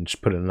to them and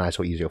just put it in a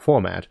nicer, easier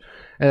format.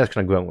 And that's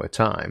kind of grown with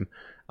time.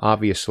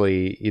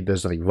 Obviously,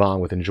 there's nothing wrong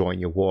with enjoying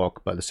your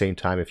work, but at the same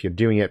time, if you're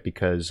doing it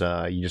because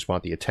you just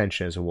want the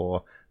attention as a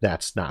war,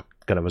 that's not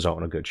going to result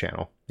in a good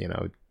channel.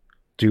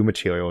 Do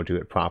material, do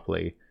it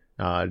properly,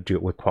 do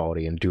it with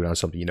quality, and do it on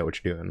something you know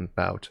what you're doing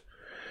about.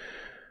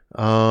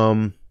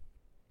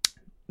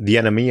 The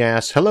enemy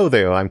asks, "Hello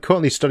there, I'm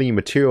currently studying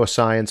material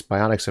science,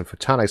 bionics, and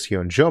photonics here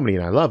in Germany,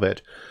 and I love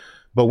it.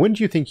 But when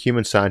do you think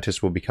human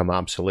scientists will become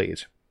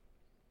obsolete?"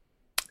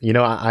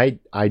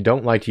 I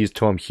don't like to use the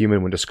term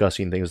human when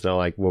discussing things that are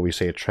like what we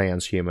say a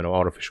transhuman or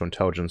artificial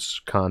intelligence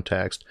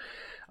context.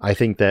 I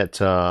think that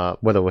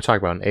whether we're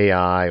talking about an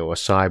AI or a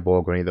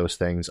cyborg or any of those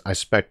things, I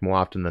suspect more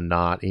often than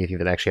not, anything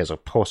that actually has a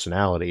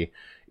personality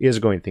is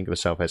going to think of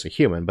itself as a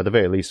human, but at the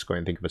very least, it's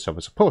going to think of itself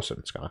as a person.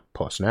 It's got a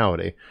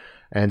personality.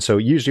 And so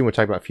usually when we're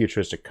talking about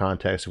futuristic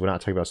context, if we're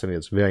not talking about something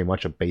that's very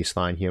much a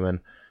baseline human,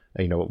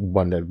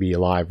 one that would be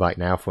alive right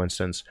now, for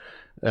instance,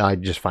 I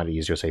just find it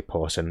easier to say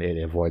person. It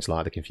avoids a lot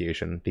of the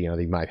confusion.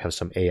 They might have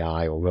some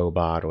AI or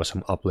robot or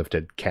some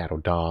uplifted cat or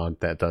dog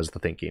that does the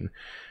thinking.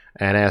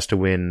 And as to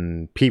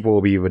when people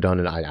will be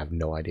redundant, I have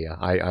no idea.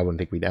 I wouldn't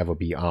think we'd ever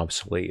be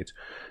obsolete.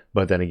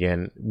 But then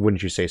again,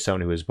 wouldn't you say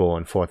someone who was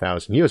born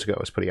 4,000 years ago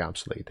is pretty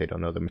obsolete? They don't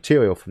know the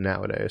material from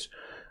nowadays.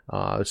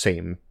 The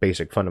same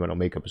basic fundamental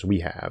makeup as we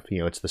have.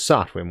 It's the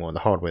software more than the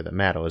hardware that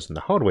matters, and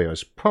the hardware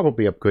is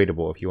probably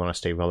upgradable if you want to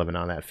stay relevant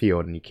on that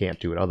field, and you can't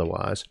do it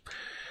otherwise.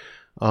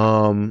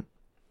 Cthulhu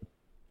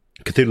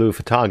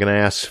Fatagan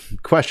asks,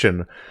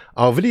 question,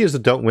 are videos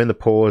that don't win the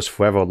polls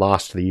forever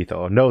lost to the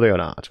ether? No, they are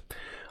not.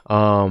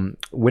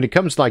 When it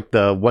comes to like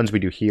the ones we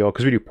do here,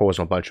 because we do polls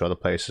on a bunch of other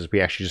places, we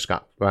actually just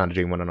got around to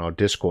doing one on our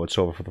Discord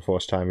server for the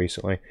first time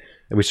recently,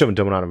 and we still haven't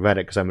done one on Reddit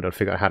because I'm going to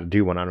figure out how to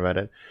do one on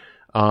Reddit.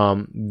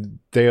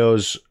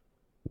 There's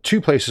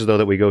two places though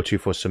that we go to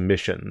for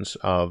submissions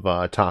of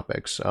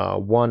topics.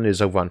 One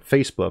is over on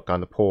Facebook on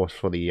the poll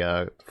for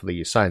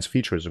the Science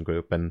Futurism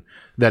group, and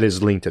that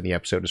is linked in the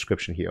episode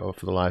description here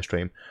for the live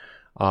stream.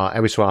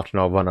 Every so often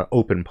I'll run an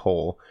open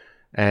poll,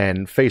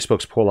 and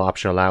Facebook's poll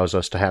option allows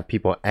us to have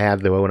people add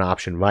their own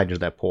option right into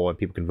that poll, and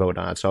people can vote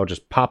on it. So I'll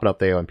just pop it up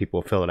there, and people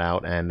will fill it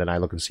out, and then I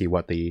look and see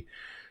what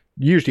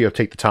usually I'll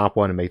take the top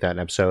one and make that an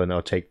episode, and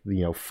I'll take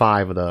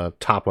 5 of the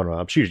top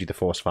runner-ups, usually the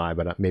first 5,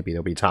 but maybe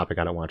there'll be a topic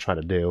I don't want to try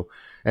to do,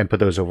 and put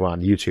those over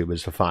on YouTube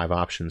as the 5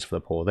 options for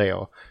the poll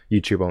there.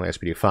 YouTube only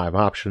lets me do 5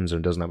 options, and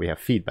it doesn't let me have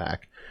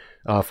feedback.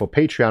 For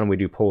Patreon, we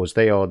do polls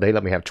there. They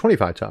let me have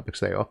 25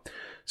 topics there.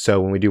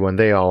 So when we do one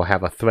there, I'll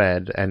have a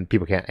thread, and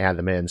people can't add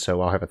them in,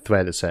 so I'll have a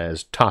thread that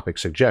says topic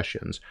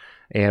suggestions,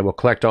 and we'll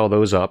collect all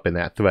those up in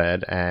that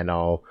thread, and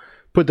I'll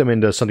put them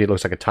into something that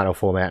looks like a title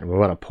format, and we'll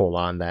run a poll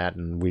on that,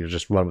 and we'll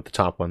just run with the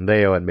top one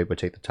there, and maybe we'll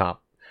take the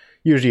top.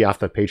 Usually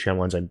after the Patreon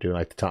ones, I'm doing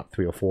like the top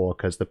 3 or 4,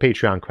 because the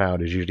Patreon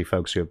crowd is usually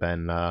folks who have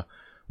been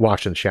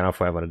watching the channel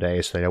forever and a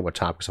day, so they know what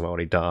topics I've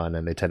already done,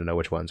 and they tend to know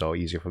which ones are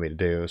easier for me to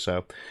do.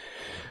 So,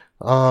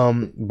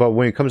 but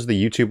when it comes to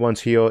the YouTube ones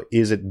here,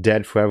 is it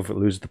dead forever if it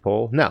loses the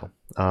poll? No.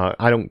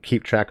 I don't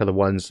keep track of the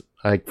ones,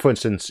 like for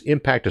instance,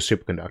 impact of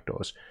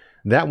superconductors.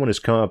 That one has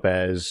come up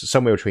as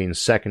somewhere between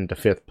 2nd to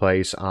 5th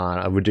place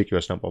on a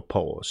ridiculous number of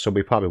polls. So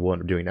we probably will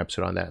end up doing an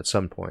episode on that at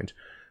some point.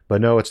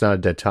 But no, it's not a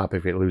dead topic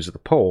if it loses the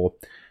poll.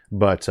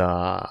 But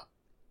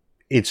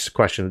it's a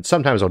question.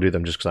 Sometimes I'll do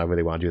them just because I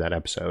really want to do that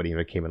episode, even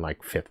if it came in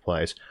like 5th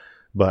place.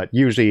 But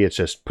usually it's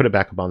just put it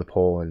back up on the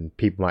poll, and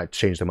people might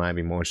change their mind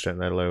and be more interested in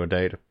that at a later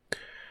date.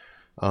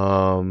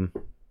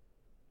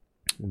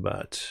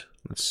 But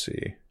let's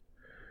see.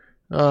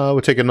 We'll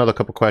take another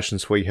couple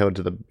questions before you head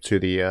to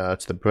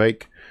the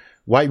break.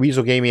 White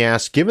Weasel Gaming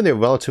asks, given their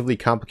relatively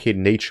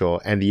complicated nature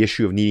and the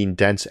issue of needing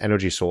dense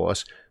energy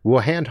source,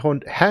 will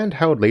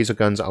handheld laser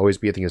guns always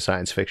be a thing of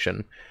science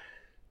fiction?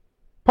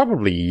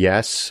 Probably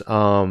yes.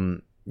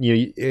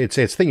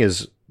 Its thing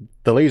is,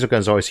 the laser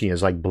gun's always seen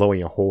as like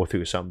blowing a hole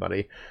through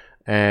somebody,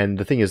 and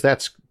the thing is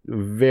that's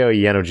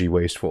very energy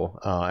wasteful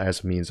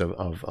as a means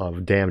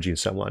of damaging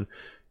someone.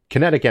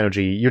 Kinetic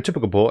energy, your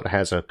typical bullet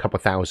has a couple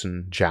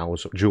thousand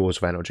joules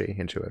of energy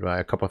into it, right?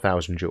 A couple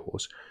thousand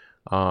joules.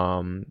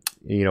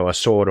 A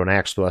sword or an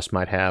axe thrust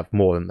might have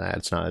more than that.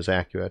 It's not as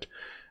accurate.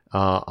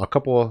 A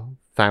couple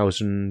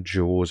thousand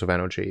joules of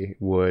energy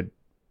would,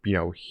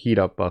 heat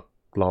up a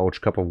large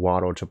cup of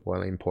water to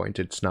boiling point.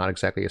 It's not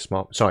exactly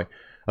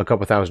a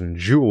couple thousand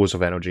joules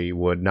of energy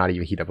would not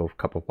even heat up a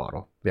cup of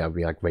water. Yeah, it would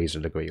be like raise a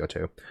degree or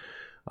two.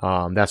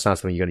 That's not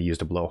something you're going to use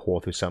to blow a hole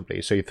through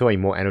somebody. So you're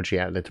throwing more energy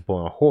at it to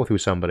blow a hole through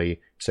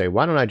somebody. Say,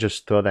 why don't I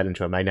just throw that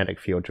into a magnetic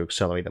field to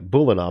accelerate a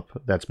bullet up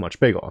that's much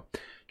bigger? You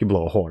can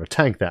blow a hole in a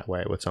tank that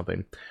way with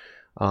something.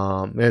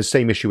 And the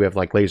same issue we have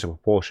like laser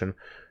propulsion.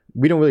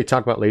 We don't really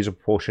talk about laser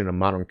propulsion in a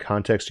modern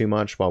context too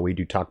much, while we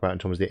do talk about it in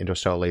terms of the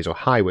interstellar laser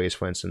highways,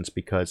 for instance,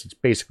 because it's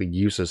basically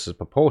useless as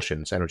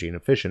propulsion. It's energy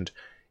inefficient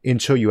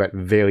until you're at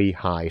very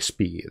high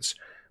speeds,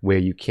 where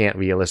you can't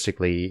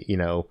realistically,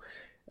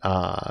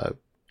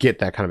 get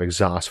that kind of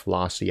exhaust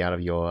velocity out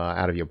of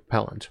your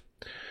propellant.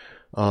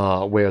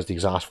 Whereas the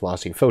exhaust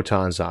velocity of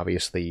photons is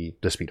obviously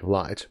the speed of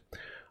light.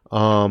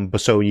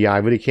 But so yeah, I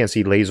really can't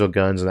see laser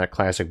guns in that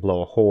classic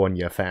blow a hole in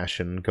your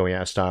fashion going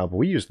out of style. But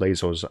we use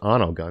lasers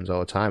on our guns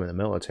all the time in the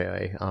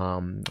military.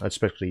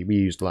 Especially we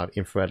used a lot of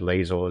infrared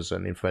lasers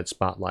and infrared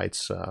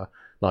spotlights. A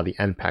lot of the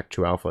NPAC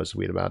 2 alphas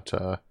we had about.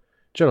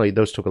 Generally,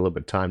 those took a little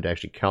bit of time to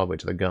actually calibrate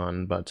to the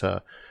gun, but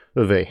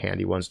they're very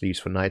handy ones to use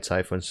for night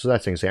sight, for instance. So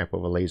that's an example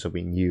of a laser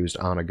being used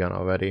on a gun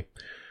already.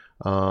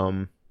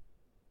 And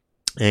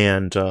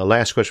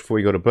last question before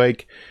we go to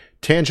break.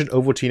 Tangent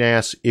Ovaltine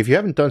asks, if you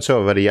haven't done so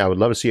already, I would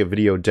love to see a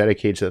video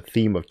dedicated to the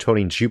theme of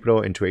turning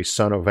Jupiter into a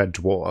sun or red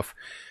dwarf.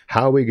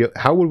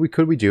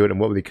 Could we do it, and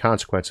what were the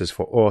consequences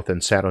for Earth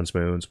and Saturn's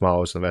moons,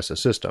 Mars, and the rest of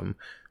the system?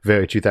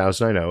 Very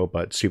 2000, I know,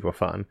 but super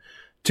fun.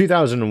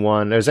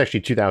 2001, it was actually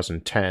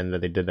 2010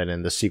 that they did that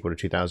in the sequel to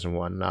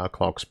 2001,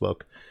 Clark's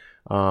book.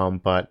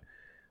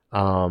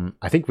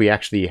 I think we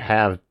actually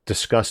have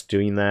discussed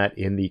doing that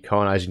in the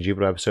Colonizing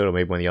Jupiter episode, or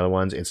maybe one of the other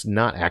ones. It's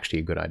not actually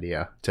a good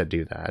idea to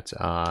do that,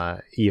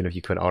 even if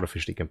you could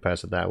artificially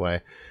compress it that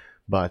way.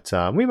 But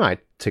we might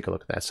take a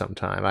look at that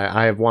sometime.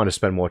 I have wanted to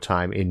spend more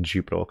time in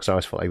Jupiter, because I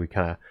always felt like we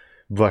kind of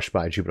brushed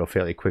by Jupiter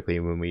fairly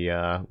quickly when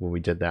we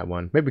did that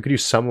one. Maybe we could do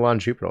Summer on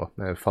Jupiter,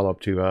 follow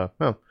up to,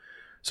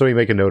 somebody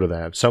make a note of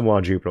that. Summer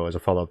on Jupiter as a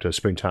follow-up to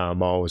Springtime on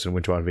Mars and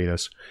Winter on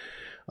Venus.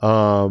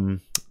 All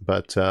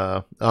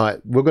right,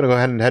 we're going to go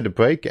ahead and head to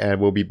break,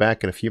 and we'll be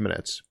back in a few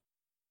minutes.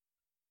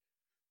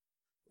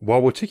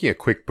 While we're taking a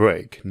quick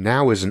break,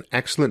 now is an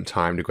excellent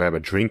time to grab a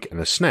drink and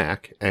a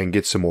snack and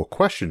get some more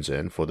questions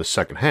in for the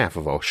second half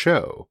of our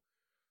show.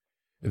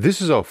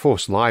 This is our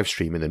first live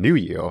stream in the new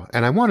year,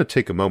 and I want to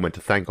take a moment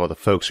to thank all the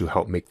folks who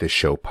helped make this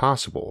show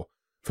possible.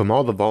 From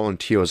all the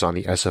volunteers on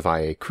the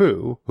SFIA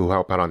crew who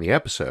help out on the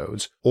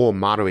episodes or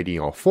moderating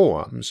our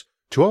forums,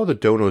 to all the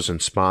donors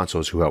and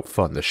sponsors who help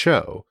fund the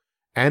show,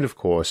 and of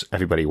course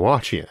everybody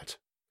watching it.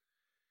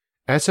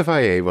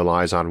 SFIA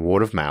relies on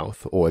word of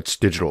mouth, or its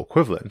digital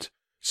equivalent,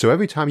 so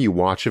every time you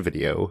watch a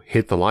video,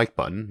 hit the like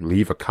button,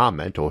 leave a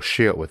comment, or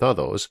share it with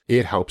others,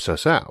 it helps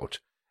us out.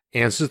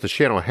 And since the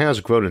channel has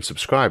grown in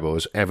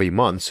subscribers every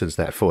month since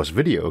that first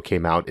video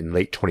came out in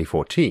late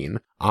 2014,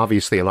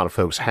 obviously a lot of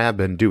folks have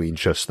been doing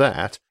just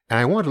that, and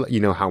I want to let you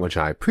know how much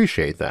I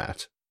appreciate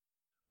that.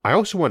 I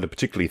also want to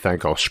particularly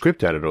thank our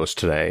script editors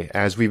today,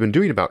 as we've been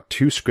doing about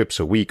 2 scripts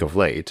a week of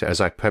late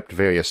as I prepped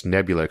various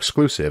Nebula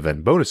exclusive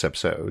and bonus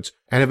episodes,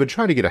 and have been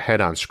trying to get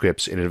ahead on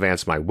scripts in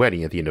advance of my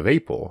wedding at the end of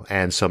April,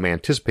 and some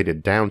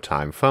anticipated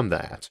downtime from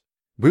that.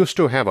 We'll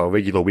still have our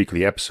regular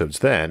weekly episodes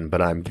then,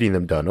 but I'm getting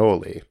them done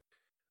early.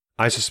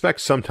 I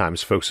suspect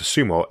sometimes folks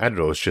assume our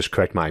editors just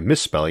correct my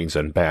misspellings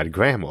and bad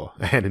grammar,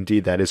 and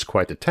indeed that is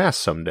quite the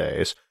task some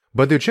days,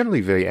 but they're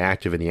generally very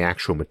active in the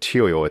actual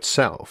material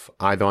itself,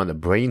 either on the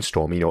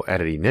brainstorming or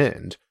editing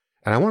end,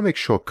 and I want to make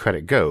sure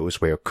credit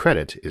goes where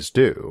credit is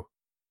due.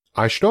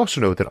 I should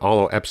also note that all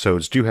our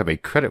episodes do have a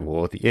credit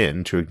roll at the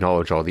end to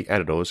acknowledge all the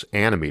editors,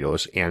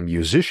 animators, and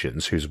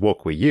musicians whose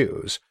work we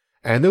use,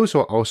 and those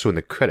are also in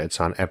the credits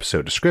on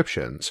episode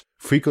descriptions,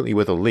 frequently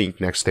with a link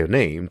next to their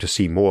name to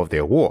see more of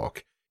their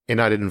work,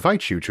 and I'd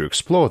invite you to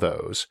explore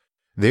those.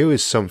 There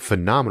is some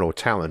phenomenal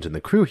talent in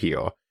the crew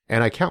here,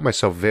 and I count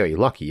myself very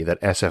lucky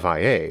that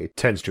SFIA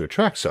tends to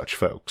attract such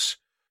folks.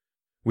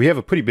 We have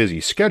a pretty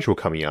busy schedule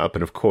coming up,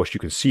 and of course you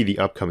can see the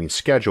upcoming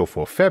schedule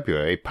for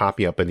February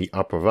popping up in the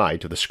upper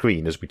right of the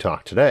screen as we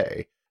talk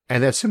today,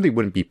 and that simply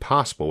wouldn't be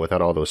possible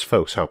without all those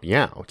folks helping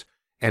out,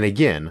 and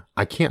again,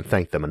 I can't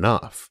thank them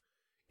enough.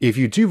 If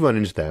you do run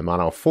into them on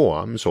our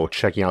forums or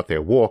checking out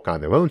their work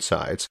on their own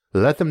sites,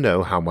 let them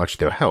know how much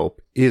their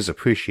help is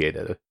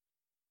appreciated.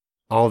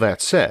 All that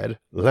said,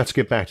 let's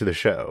get back to the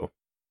show.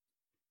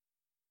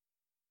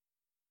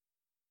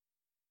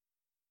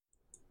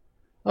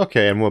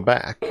 Okay, and we're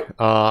back.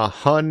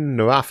 Hun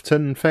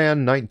Rafton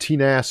fan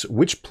 19 asks,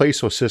 which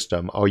place or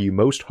system are you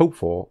most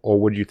hopeful, or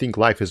would you think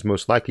life is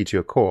most likely to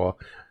occur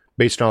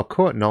based on our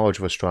current knowledge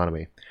of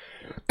astronomy?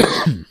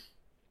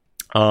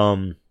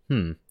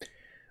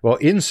 Well,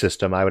 in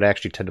system, I would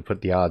actually tend to put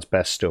the odds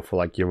best still for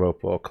like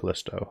Europa or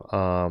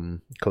Callisto.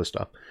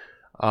 Callista.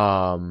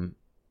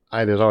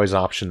 There's always an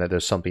option that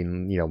there's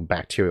something,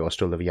 bacterial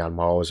still living on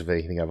Mars if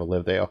anything ever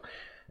lived there.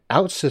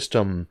 Out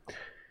system.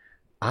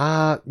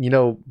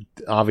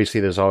 Obviously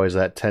there's always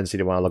that tendency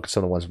to want to look at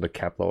some of the ones from the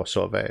Kepler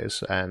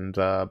surveys, and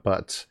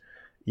but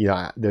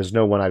there's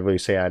no one I'd really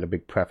say I had a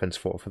big preference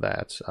for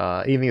that.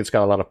 Anything that's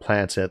got a lot of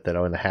planets in it that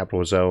are in the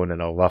habitable zone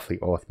and are roughly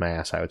Earth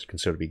mass, I would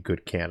consider to be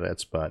good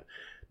candidates, but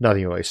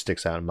nothing really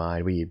sticks out in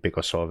mind. We need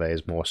bigger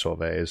surveys, more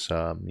surveys,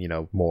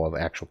 more of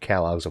actual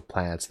catalogs of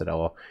planets that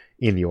are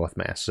in the Earth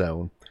mass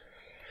zone.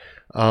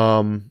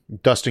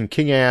 Dustin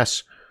King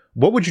asks,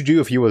 what would you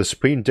do if you were the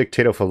supreme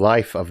dictator for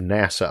life of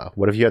NASA?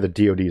 What if you had the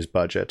DoD's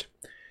budget?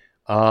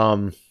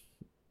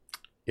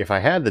 If I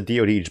had the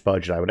DoD's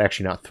budget, I would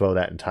actually not throw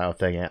that entire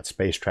thing at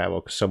space travel,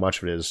 because so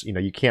much of it is,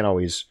 you can't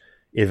always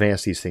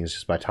advance these things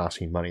just by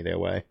tossing money their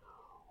way.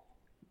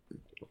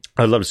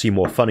 I'd love to see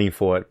more funding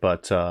for it,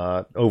 but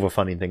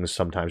overfunding things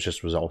sometimes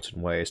just results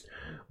in waste.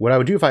 What I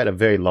would do if I had a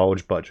very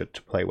large budget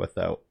to play with,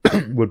 though,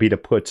 would be to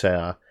put,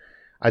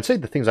 I'd say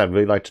the things I'd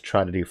really like to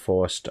try to do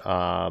first,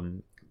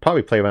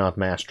 probably play around with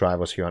mass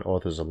drivers here on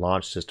Earth as a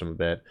launch system a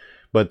bit,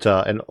 but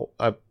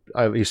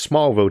a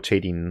small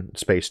rotating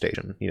space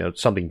station,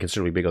 something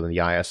considerably bigger than the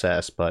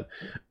ISS, but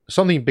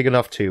something big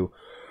enough to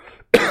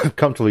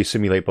comfortably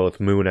simulate both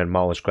Moon and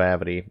Mars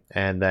gravity,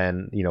 and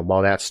then,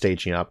 while that's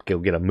staging up, go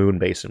get a moon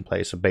base in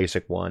place, a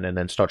basic one, and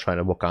then start trying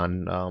to look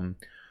on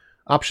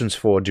options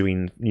for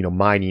doing,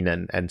 mining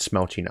and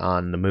smelting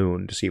on the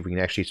moon to see if we can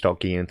actually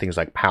start getting things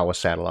like power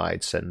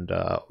satellites and,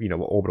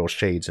 orbital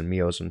shades and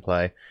MEOs in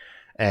play,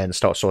 and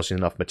start sourcing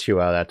enough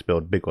material out of that to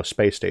build bigger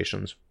space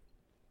stations.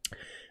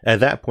 At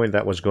that point,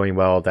 that was going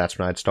well. That's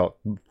when I'd start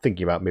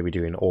thinking about maybe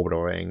doing an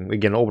orbital ring.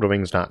 Again, orbital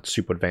ring's not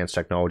super advanced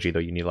technology, though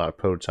you need a lot of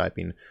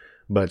prototyping,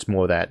 but it's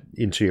more that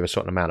until you have a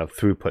certain amount of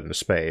throughput into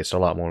space, a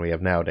lot more than we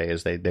have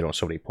nowadays, they don't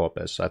serve any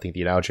purpose. I think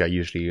the analogy I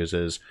usually use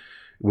is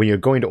when you're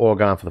going to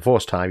Oregon for the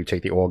first time, you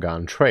take the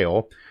Oregon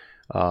Trail.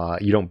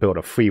 You don't build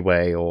a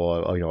freeway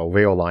or a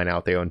rail line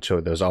out there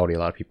until there's already a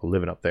lot of people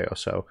living up there.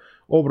 So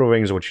orbital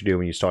rings are what you do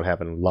when you start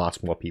having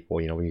lots more people.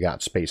 When you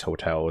got space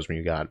hotels, when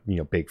you got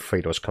big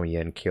freighters coming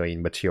in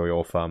carrying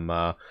material from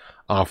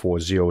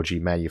off-world zero-G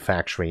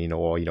manufacturing,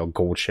 or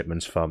gold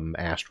shipments from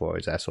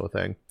asteroids, that sort of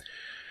thing.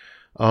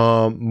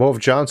 Morv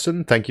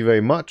Johnson, thank you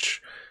very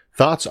much.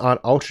 Thoughts on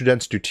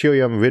ultra-dense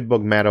deuterium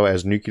Rydberg matter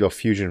as nuclear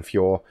fusion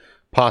fuel?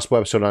 Possible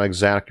episode on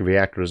exotic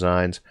reactor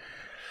designs.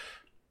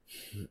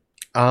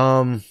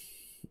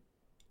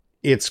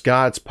 It's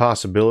got its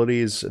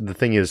possibilities. The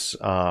thing is,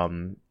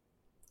 deuterium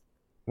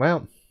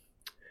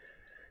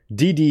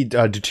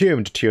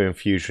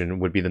fusion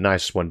would be the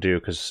nicest one to do,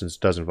 because since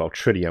it does involve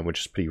tritium, which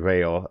is pretty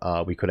rare,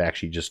 we could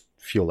actually just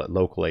fuel it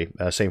locally.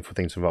 Same for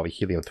things involving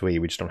helium-3.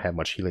 We just don't have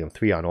much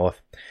helium-3 on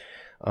Earth.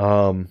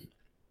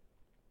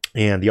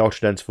 And the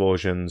ultra-dense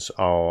versions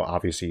are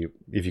obviously,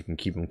 if you can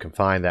keep them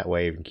confined that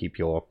way, you can keep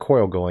your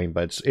coil going,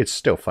 but it's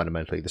still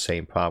fundamentally the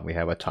same problem we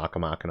have with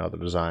tokamak and other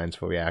designs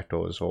for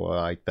reactors, or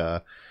like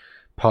the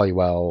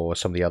Polywell or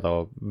some of the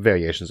other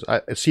variations.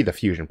 I see the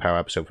fusion power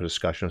episode for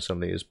discussion of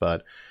some of these,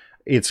 but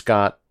it's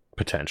got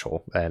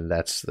potential, and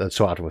that's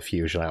so out of a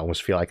fusion, I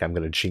almost feel like I'm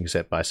going to jinx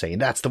it by saying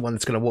that's the one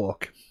that's going to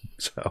work.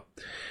 So,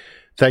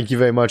 thank you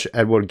very much,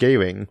 Edward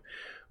Gaving.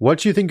 What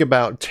do you think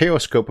about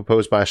Terrascope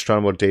proposed by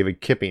astronomer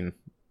David Kipping?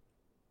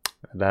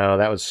 No,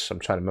 I'm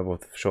trying to remember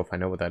if I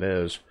know what that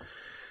is.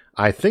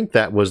 I think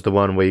that was the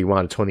one where you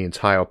wanted to turn the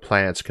entire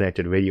planet's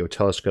connected radio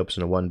telescopes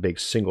into one big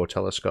single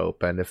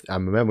telescope. And if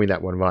I'm remembering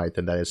that one right,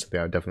 then that is something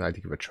I would definitely like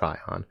to give a try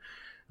on.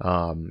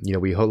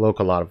 We hook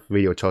a lot of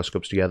radio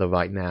telescopes together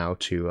right now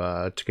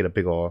to get a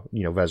bigger,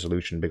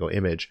 resolution, bigger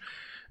image.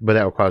 But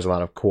that requires a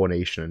lot of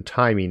coordination and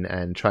timing,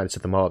 and trying to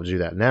set them all up to do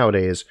that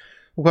nowadays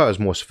requires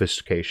more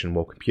sophistication,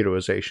 more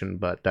computerization,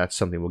 but that's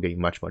something we're getting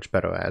much, much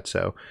better at.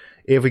 So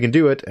if we can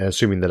do it, and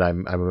assuming that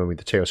I'm remembering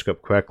the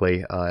Terrascope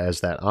correctly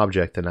as that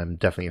object, then I'm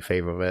definitely in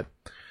favor of it.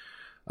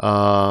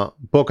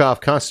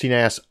 Bokov Constantine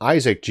asks,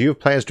 Isaac, do you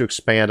have plans to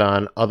expand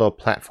on other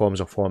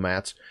platforms or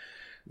formats,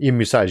 even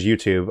besides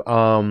YouTube?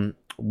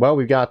 Well,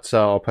 we've got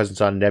our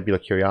presence on Nebula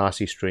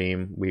Curiosity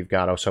Stream. We've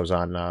got ourselves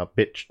on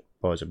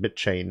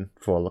BitChain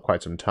for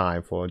quite some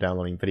time for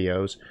downloading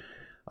videos.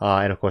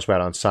 And of course, we're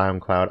out on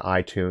SoundCloud,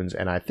 iTunes,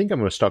 and I think I'm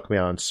going to start coming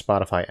out on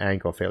Spotify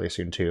Anchor fairly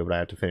soon too, but I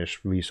have to finish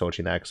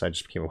researching that because I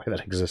just became aware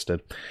that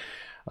existed.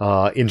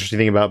 Interesting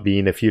thing about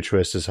being a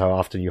futurist is how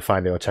often you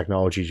find there are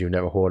technologies you've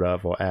never heard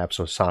of, or apps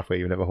or software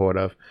you've never heard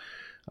of.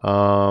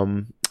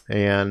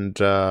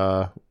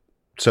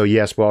 So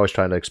yes, we're always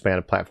trying to expand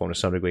a platform to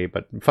some degree,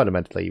 but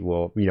fundamentally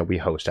we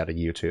host out of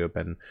YouTube,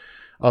 and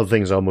other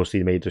things are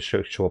mostly made to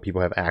sure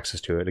people have access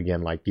to it.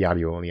 Again, like the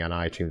audio only on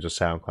iTunes or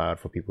SoundCloud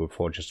for people who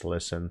prefer just to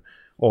listen,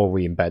 or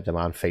we embed them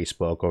on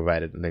Facebook or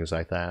Reddit and things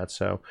like that.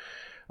 So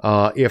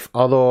if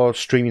other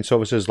streaming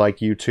services like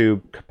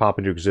YouTube pop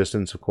into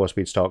existence, of course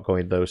we'd start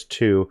going to those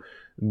too.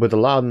 With a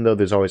lot of them, though,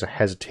 there's always a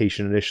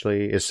hesitation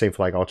initially. It's the same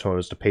for like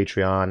alternatives to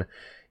Patreon.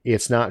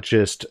 It's not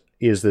just,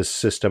 is this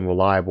system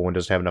reliable and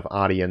does it have enough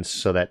audience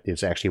so that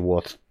it's actually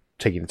worth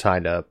taking the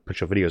time to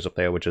put your videos up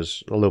there, which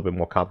is a little bit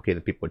more complicated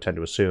than people would tend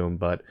to assume,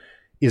 but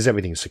is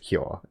everything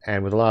secure?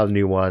 And with a lot of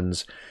new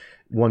ones,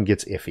 one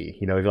gets iffy.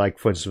 Like,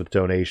 for instance, with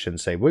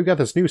donations, say, we've got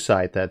this new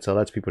site that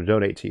lets people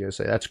donate to you.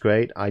 Say, that's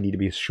great. I need to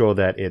be sure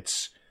that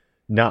it's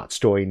not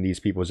storing these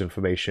people's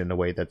information in a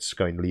way that's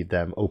going to leave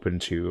them open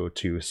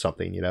to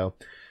something,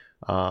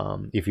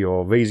 If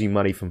you're raising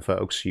money from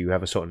folks, you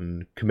have a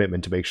certain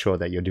commitment to make sure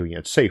that you're doing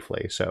it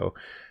safely. So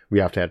we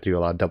have to do a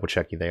lot of double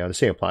checking there. The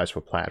same applies for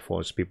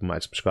platforms people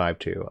might subscribe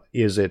to.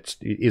 Is it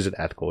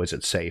ethical? Is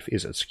it safe?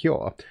 Is it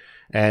secure?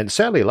 And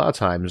sadly, a lot of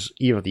times,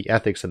 even if the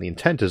ethics and the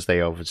intent is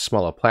there of a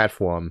smaller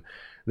platform,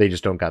 they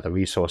just don't got the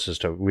resources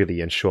to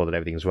really ensure that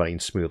everything's running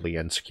smoothly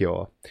and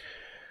secure.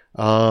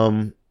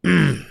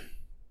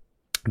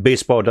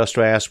 Baseball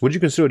Duster asks, would you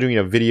consider doing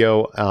a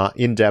video,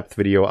 in-depth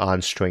video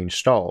on strange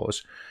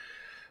stars?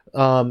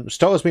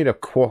 Stars made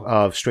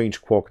of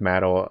strange quark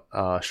matter,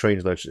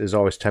 strange is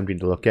always tempting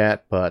to look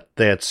at, but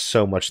there's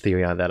so much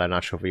theory on that. I'm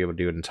not sure if we'll be able to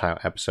do an entire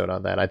episode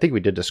on that. I think we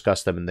did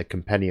discuss them in the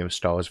Compendium of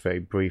Stars very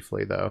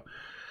briefly, though.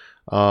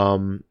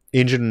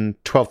 Engine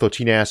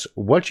 1213 asks,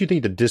 what do you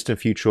think the distant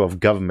future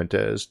of government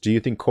is? Do you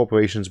think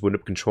corporations would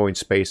end up controlling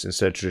space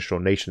instead of traditional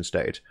nation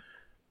state?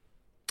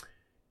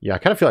 Yeah, I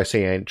kind of feel like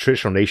saying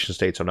traditional nation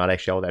states are not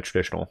actually all that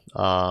traditional.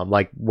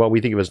 Like what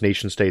we think of as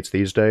nation states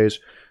these days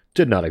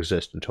did not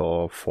exist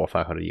until 400 or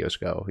 500 years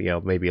ago.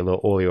 Maybe a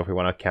little earlier if we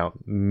want to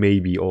count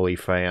maybe early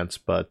France,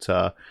 but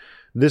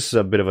this is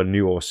a bit of a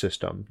newer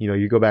system.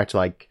 You go back to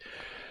like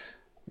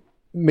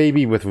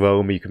maybe with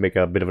Rome, you could make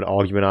a bit of an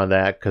argument on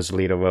that, because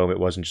later Rome, it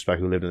wasn't just about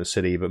who lived in the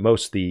city, but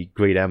most of the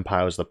great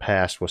empires of the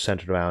past were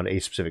centered around a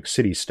specific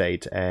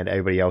city-state, and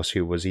everybody else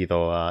who was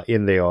either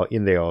in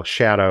their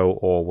shadow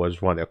or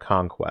was one of their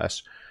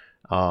conquests.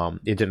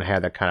 It didn't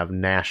have that kind of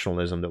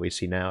nationalism that we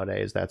see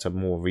nowadays. That's a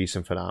more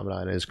recent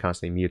phenomenon, and is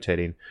constantly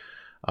mutating.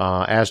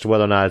 As to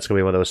whether or not it's going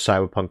to be one of those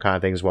cyberpunk kind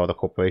of things where the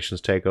corporations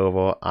take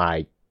over,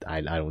 I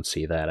don't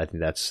see that. I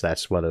think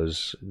that's one of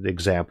those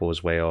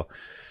examples where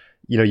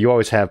you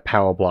always have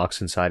power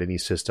blocks inside any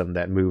system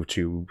that move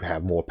to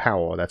have more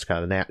power. That's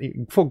kind of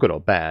for good or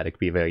bad. It could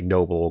be a very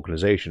noble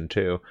organization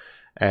too.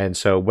 And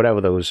so whatever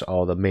those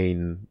are,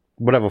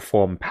 whatever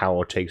form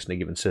power takes in a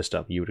given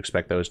system, you would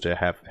expect those to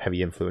have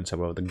heavy influence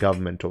over the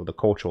government or the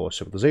culture or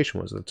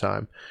civilization was at the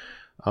time.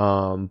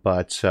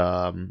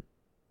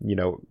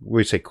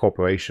 We say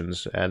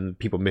corporations, and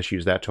people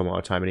misuse that term all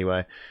the time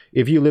anyway.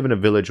 If you live in a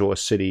village or a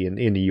city in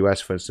the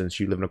U.S., for instance,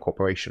 you live in a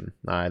corporation.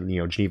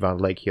 Geneva on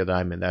Lake here that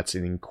I'm in, that's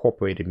an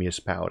incorporated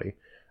municipality.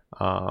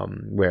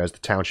 Whereas the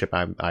township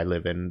I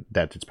live in,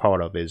 that it's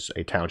part of, is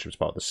a township. It's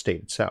part of the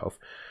state itself.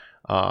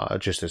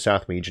 Just as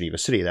south of me, Geneva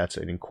City, that's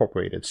an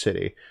incorporated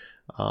city.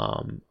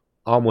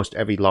 Almost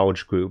every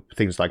large group,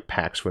 things like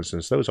PACs, for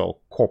instance, those are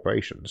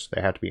corporations.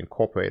 They have to be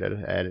incorporated,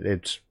 and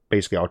it's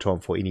basically our term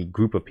for any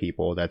group of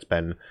people that's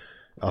been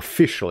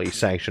officially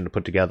sanctioned to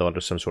put together under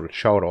some sort of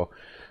charter,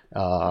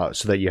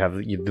 so that you have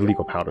the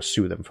legal power to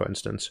sue them, for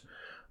instance,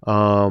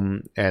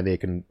 and they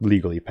can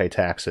legally pay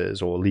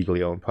taxes or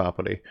legally own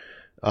property.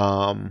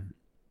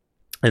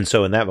 And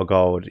so in that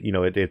regard,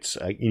 it's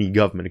any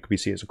government, it could be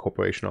seen as a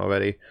corporation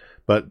already.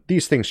 But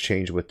these things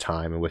change with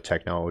time and with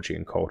technology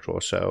and culture.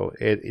 So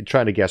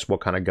trying to guess what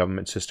kind of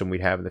government system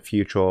we'd have in the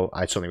future,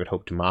 I certainly would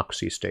hope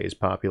democracy stays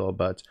popular,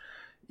 but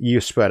you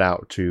spread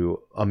out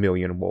to 1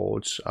 million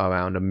worlds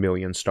around 1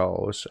 million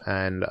stars,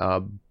 and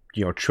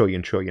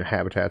trillion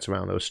habitats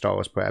around those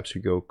stars. Perhaps if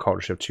you go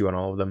Carter Shift 2 on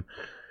all of them,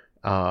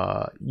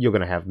 you're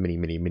going to have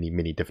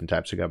many different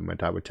types of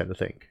government, I would tend to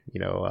think.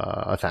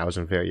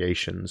 1,000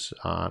 variations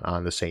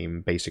on the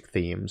same basic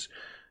themes.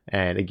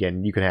 And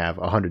again, you can have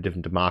 100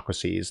 different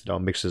democracies that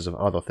are mixes of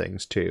other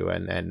things too,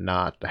 and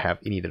not have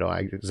any that are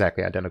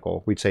exactly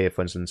identical. We'd say,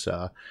 for instance,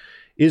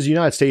 is the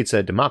United States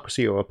a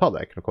democracy or a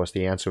republic? And of course,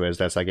 the answer is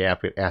that's like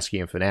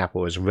asking if an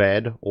apple is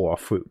red or a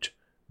fruit.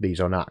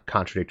 These are not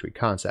contradictory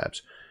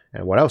concepts.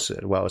 And what else is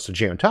it? Well, it's a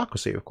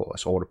gerontocracy, of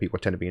course. Older people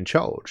tend to be in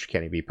charge.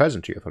 Can't even be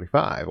president till you're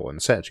 35 or in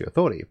the Senate till you're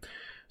 30.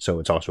 So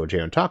it's also a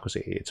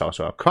gerontocracy. It's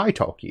also a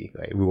crytarchy,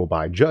 ruled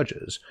by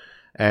judges.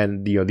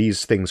 And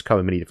these things come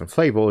in many different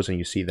flavors, and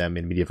you see them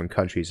in many different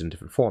countries in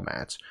different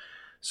formats.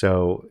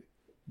 So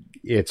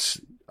it's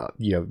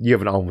you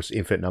have an almost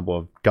infinite number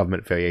of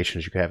government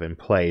variations you could have in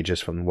play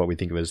just from what we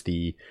think of as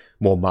the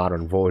more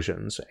modern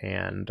versions.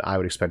 And I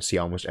would expect to see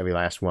almost every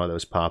last one of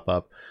those pop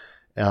up.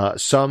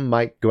 Some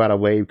might go out of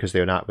the way because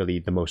they're not really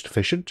the most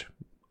efficient.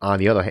 On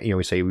the other hand,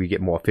 we say we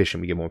get more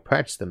efficient, we get more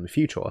practice in the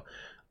future.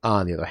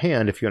 On the other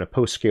hand, if you're in a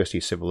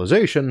post-scarcity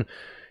civilization,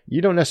 you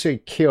don't necessarily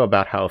care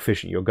about how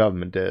efficient your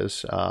government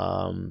is,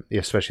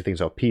 especially things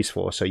are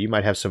peaceful. So you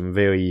might have some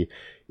very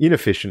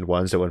inefficient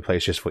ones that were in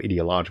place just for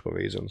ideological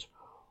reasons.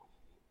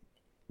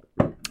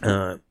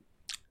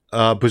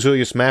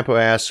 Brazilius Mapper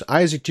asks,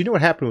 Isaac, do you know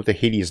what happened with the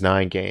Hades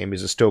 9 game?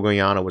 Is it still going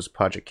on, or was the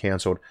project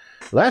canceled?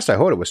 Last I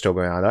heard, it was still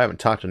going on. I haven't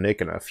talked to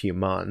Nick in a few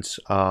months.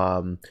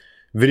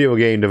 Video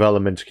game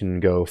development can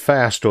go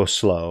fast or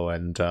slow,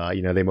 and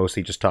they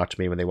mostly just talk to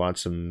me when they want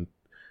some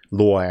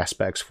lore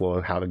aspects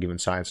for how the given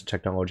science and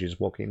technology is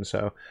working.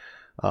 So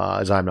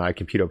as I'm not a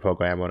computer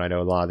programmer, and I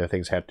know a lot of their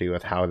things have to do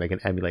with how they can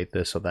emulate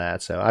this or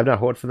that. So I've not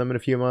heard from them in a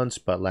few months,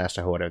 but last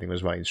I heard everything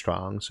was running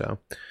strong. So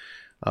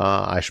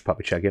I should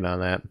probably check in on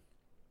that.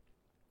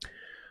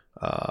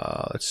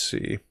 Let's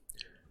see.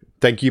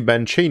 Thank you,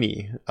 Ben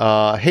Cheney.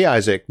 Hey,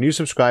 Isaac, new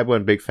subscriber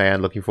and big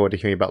fan. Looking forward to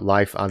hearing about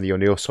life on the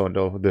O'Neill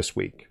Cylinder this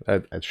week.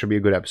 It should be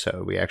a good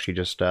episode. We actually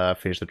just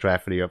finished the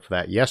draft video for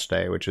that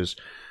yesterday, which is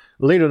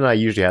later than I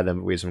usually have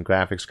them with some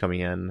graphics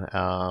coming in.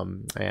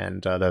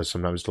 And there's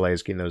sometimes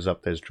delays getting those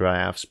up. There's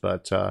drafts,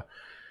 but let's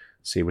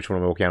see which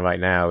one I'm working on right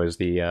now is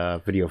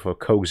the video for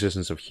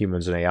Coexistence of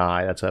Humans and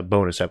AI. That's a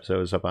bonus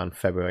episode. It's up on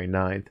February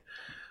 9th.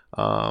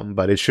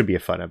 But it should be a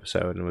fun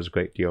episode, and it was a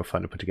great deal of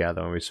fun to put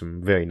together with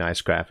some very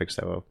nice graphics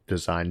that were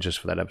designed just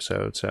for that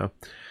episode. So,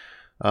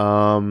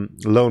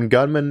 Lone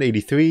Gunman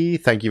 83,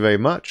 thank you very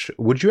much.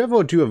 Would you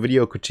ever do a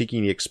video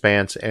critiquing The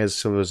Expanse as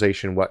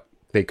civilization, what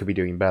they could be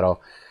doing better?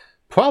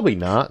 Probably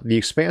not. The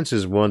Expanse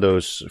is one of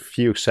those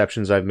few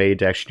exceptions I've made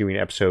to actually doing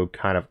an episode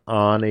kind of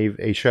on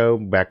a show.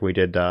 Back when we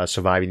did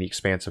Surviving the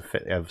Expanse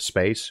of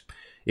Space,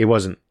 it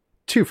wasn't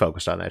too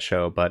focused on that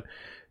show, but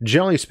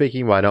generally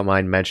speaking, while I don't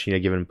mind mentioning a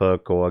given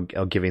book or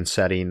a given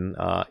setting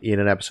in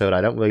an episode,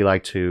 I don't really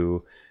like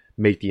to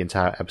make the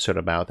entire episode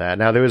about that.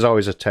 Now, there is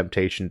always a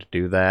temptation to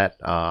do that.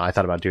 I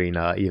thought about doing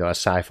either a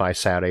Sci-Fi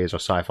Saturdays or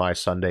Sci-Fi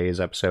Sundays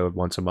episode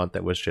once a month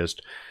that was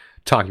just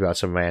talking about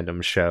some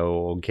random show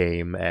or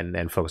game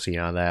and focusing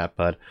on that.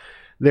 But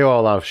there are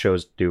a lot of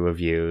shows that do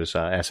reviews.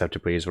 SF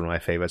Debris is one of my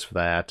favorites for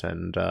that,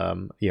 and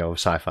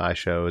sci-fi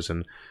shows.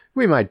 And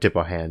we might dip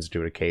our hands and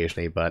do it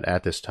occasionally, but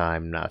at this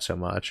time, not so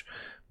much.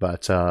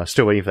 But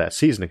still waiting for that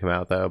season to come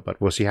out, though. But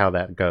we'll see how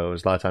that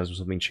goes. A lot of times when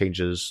something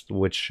changes,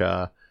 which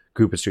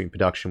group is doing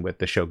production with,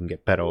 the show can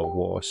get better or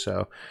worse.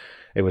 So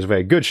it was a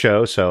very good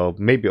show, so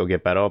maybe it'll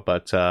get better.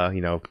 But,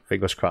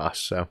 fingers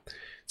crossed. So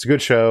it's a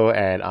good show,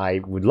 and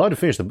I would love to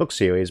finish the book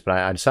series, but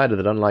I decided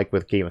that unlike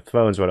with Game of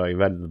Thrones, where I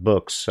read the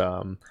books,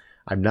 I'm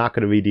not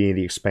going to read any of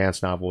the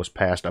Expanse novels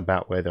past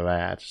about where they're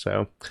at.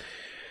 So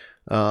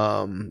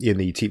in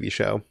the TV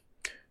show.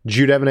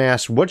 Jude Evan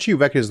asks, what do you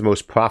reckon is the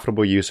most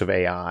profitable use of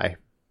AI?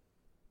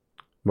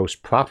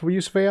 Most profitable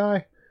use of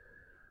AI?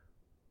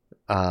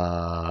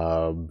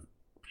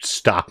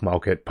 Stock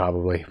market,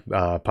 probably.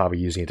 Probably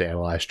using it to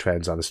analyze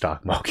trends on the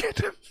stock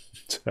market.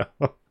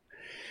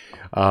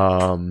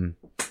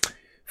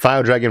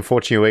 Fire Dragon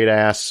 1408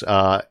 asks,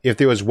 if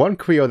there was one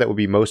career that would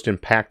be most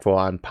impactful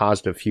on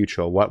positive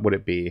future, what would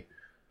it be?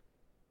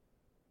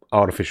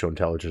 Artificial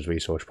intelligence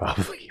research,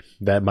 probably.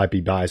 That might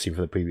be biasing for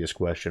the previous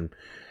question.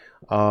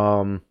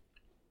 It's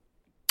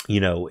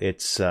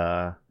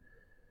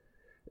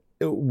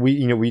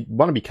we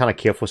want to be kind of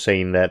careful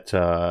saying that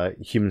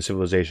human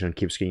civilization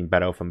keeps getting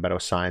better from better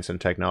science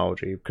and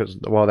technology, because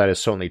while that is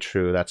certainly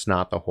true, that's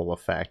not the whole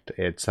effect.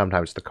 It's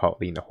sometimes the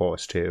cart leading the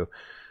horse too.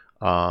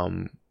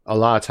 A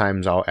lot of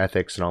times our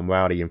ethics and our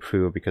morality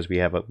improve because we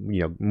have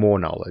more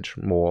knowledge,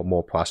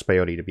 more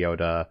prosperity to be able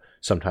to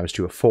sometimes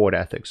to afford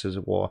ethics, as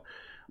it were.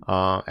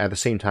 At the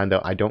same time,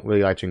 though, I don't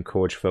really like to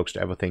encourage folks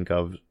to ever think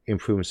of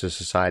improvements to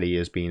society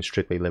as being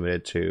strictly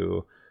limited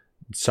to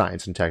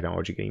science and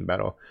technology getting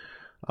better.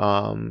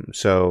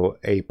 So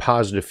a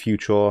positive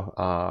future,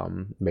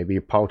 maybe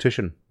a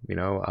politician,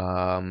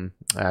 I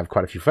have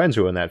quite a few friends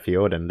who are in that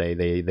field, and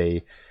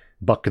they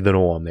buck the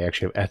norm. They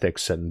actually have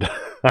ethics, and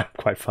I'm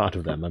quite fond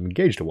of them. I'm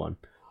engaged to one.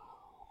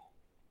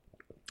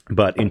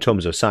 But in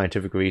terms of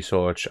scientific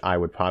research, I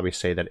would probably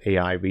say that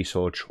AI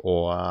research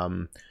or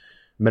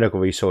medical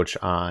research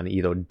on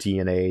either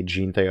DNA,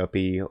 gene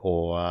therapy,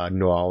 or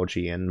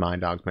neurology and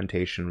mind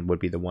augmentation would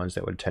be the ones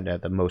that would tend to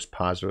have the most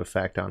positive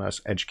effect on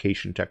us.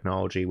 Education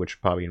technology, which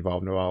would probably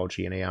involve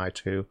neurology and AI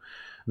too.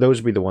 Those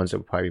would be the ones that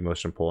would probably be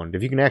most important.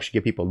 If you can actually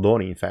get people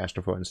learning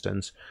faster, for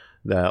instance,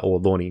 or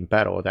learning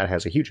better, that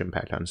has a huge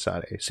impact on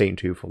society. Same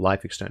too for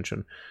life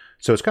extension.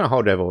 So it's kind of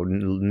hard to ever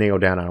nail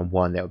down on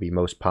one that would be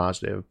most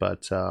positive.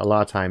 But a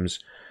lot of times,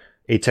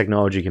 a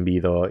technology can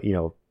be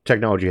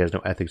technology has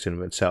no ethics in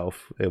of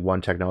itself.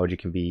 One technology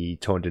can be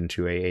turned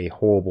into a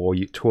horrible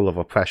tool of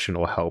oppression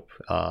or help,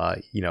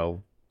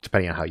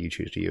 depending on how you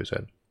choose to use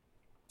it.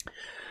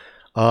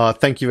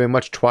 Thank you very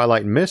much,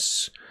 Twilight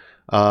Miss.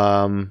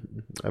 I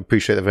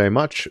appreciate it very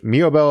much.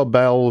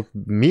 Mirabella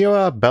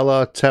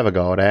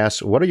Tevagard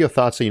asks, what are your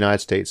thoughts on the United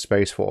States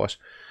Space Force?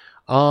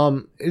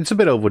 It's a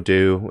bit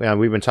overdue.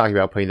 We've been talking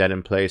about putting that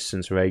in place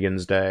since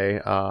Reagan's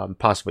day,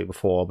 possibly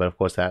before, but of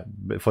course that,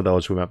 for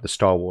those who remember the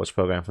Star Wars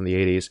program from the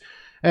 80s,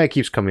 and it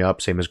keeps coming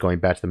up, same as going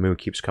back to the moon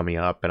keeps coming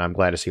up, and I'm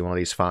glad to see one of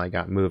these finally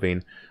got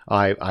moving.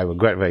 I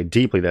regret very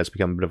deeply that it's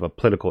become a bit of a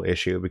political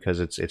issue, because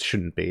it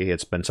shouldn't be.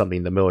 It's been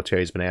something the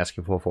military's been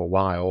asking for a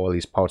while, or at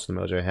least parts of the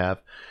military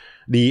have.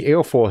 The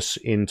Air Force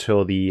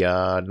until the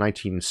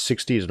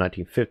 1960s or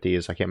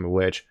 1950s, I can't remember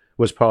which,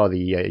 was part of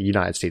the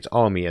United States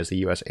Army as the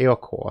U.S. Air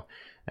Corps,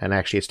 and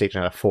actually it's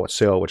stationed at Fort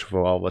Sill, which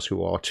for all of us who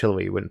were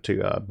artillery went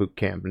to boot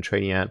camp and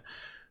training at.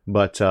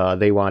 But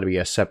they wanted to be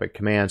a separate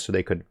command so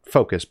they could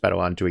focus better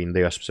on doing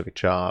their specific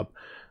job.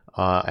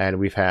 And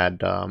we've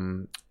had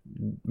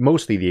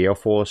mostly the Air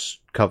Force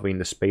covering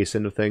the space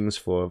end of things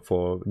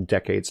for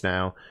decades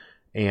now.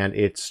 And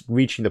it's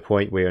reaching the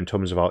point where, in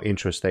terms of our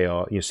interests, they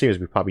are, seems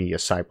we probably need a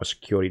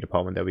cybersecurity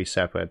department that will be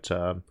separate.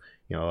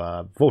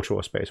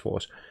 Vulture Space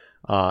Force,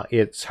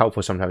 it's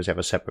helpful sometimes to have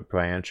a separate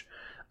branch.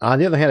 On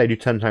the other hand, I do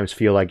sometimes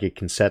feel like it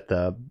can set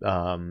the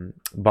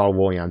ball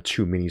rolling on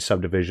too many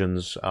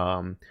subdivisions.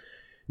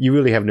 You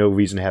really have no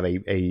reason to have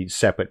a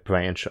separate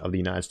branch of the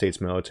United States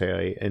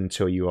military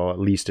until you are at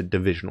least at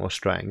divisional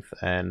strength.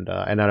 And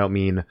I don't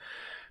mean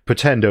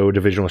pretendo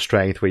divisional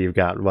strength where you've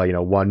got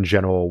one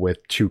general with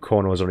 2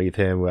 colonels underneath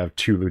him, we have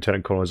 2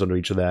 lieutenant colonels under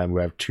each of them,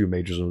 we have 2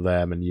 majors under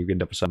them, and you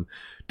end up with some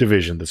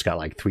division that's got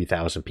like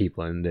 3,000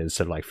 people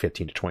instead of like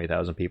 15 to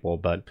 20,000 people.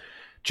 But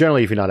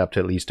generally, if you're not up to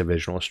at least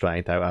divisional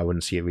strength, I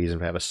wouldn't see a reason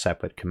to have a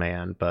separate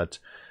command. But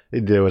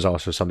there was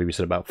also something we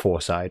said about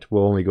foresight.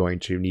 We're only going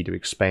to need to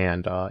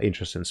expand our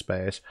interest in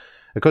space.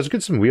 Because it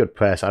gets some weird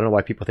press. I don't know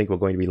why people think we're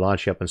going to be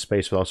launching up in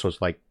space with all sorts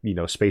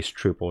of, space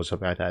troopers or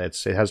something like that.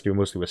 It has to do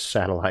mostly with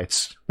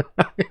satellites.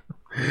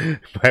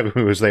 Everyone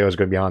who was there was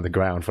going to be on the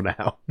ground for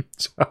now.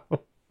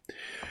 So,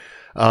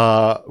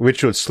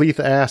 Richard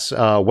Sleeth asks,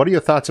 what are your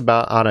thoughts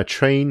on a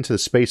train to the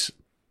space...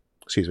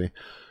 Excuse me.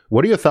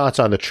 What are your thoughts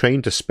on the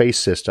train to space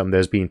system that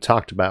is being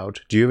talked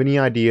about? Do you have any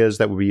ideas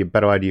that would be a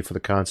better idea for the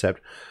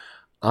concept?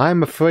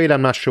 I'm afraid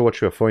I'm not sure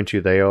what you're referring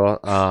to there.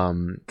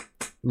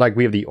 Like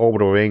we have the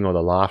orbital ring or the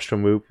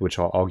Lofstrom loop, which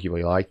are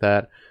arguably like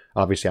that.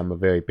 Obviously, I'm a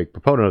very big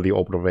proponent of the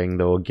orbital ring,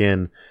 though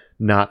again,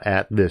 not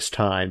at this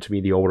time. To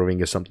me, the orbital ring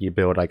is something you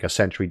build like a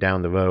century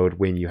down the road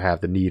when you have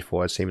the need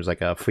for it. Seems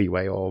like a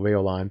freeway or a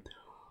rail line.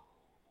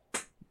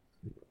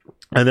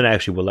 And then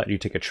actually will let you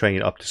take a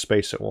train up to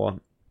space at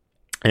all.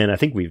 And I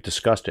think we've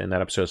discussed it in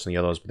that episode and the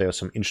others, but there are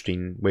some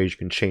interesting ways you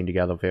can chain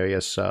together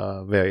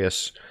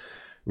various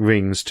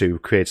rings to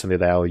create something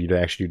that allows you to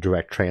actually do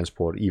direct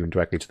transport, even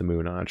directly to the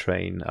moon on a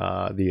train. You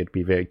have to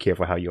be very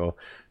careful how you're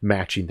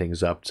matching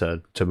things up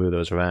to move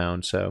those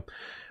around. So,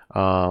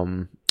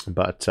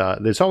 but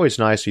it's always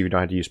nice if you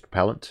don't have to use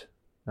propellant.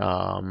 You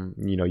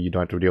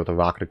don't have to deal with the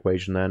rocket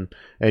equation then,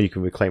 and you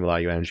can reclaim a lot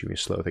of your energy when you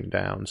slow things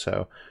down.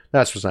 So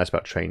that's what's nice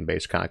about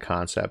train-based kind of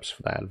concepts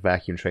for that.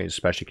 Vacuum trains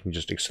especially can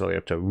just accelerate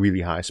up to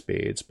really high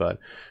speeds, but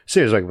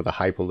seriously, like with the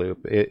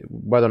Hyperloop,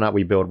 whether or not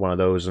we build one of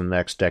those in the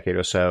next decade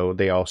or so,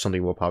 they are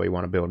something we'll probably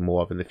want to build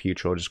more of in the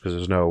future, just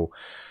because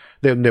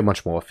they're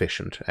much more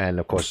efficient. And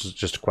of course, it's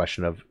just a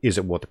question of, is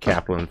it worth the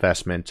capital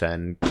investment,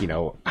 and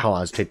how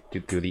long does it take to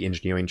do the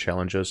engineering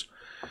challenges?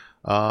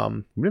 We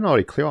didn't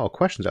already clear all the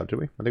questions out, did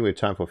we? I think we have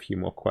time for a few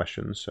more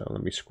questions, so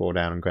let me scroll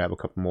down and grab a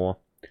couple more.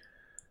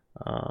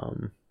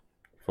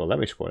 Let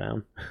me scroll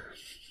down.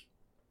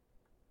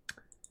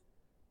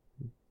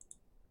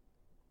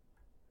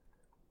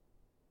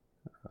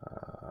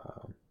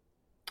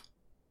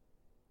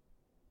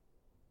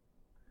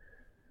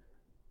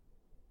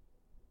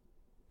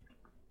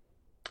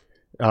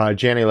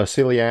 Janny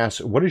Lasili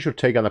asks, what is your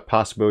take on the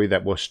possibility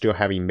that we're still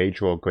having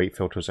major or great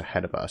filters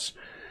ahead of us?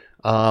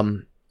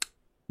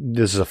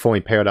 This is a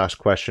Fermi paradox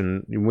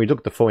question. When we look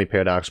at the Fermi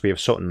paradox, we have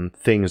certain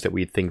things that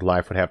we think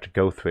life would have to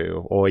go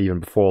through, or even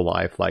before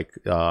life, like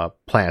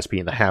planets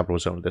being the habitable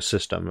zone of the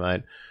system,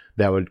 right?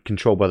 That would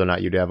control whether or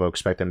not you'd ever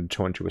expect them to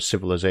turn into a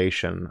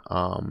civilization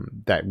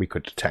that we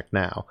could detect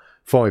now.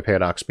 Fermi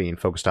paradox being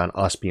focused on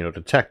us being able to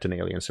detect an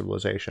alien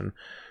civilization.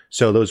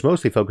 So those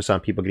mostly focus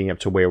on people getting up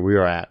to where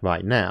we're at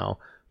right now.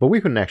 But we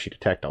couldn't actually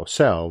detect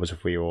ourselves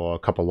if we were a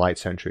couple light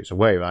centuries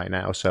away right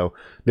now. So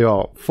there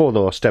are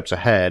further steps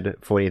ahead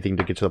for anything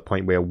to get to the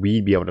point where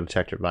we'd be able to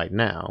detect it right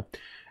now.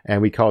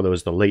 And we call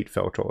those the late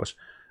filters.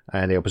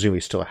 And they are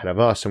presumably still ahead of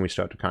us, and we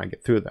start to kind of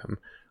get through them.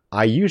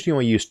 I usually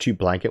only use 2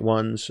 blanket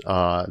ones.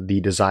 The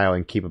desire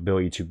and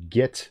capability to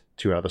get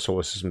to another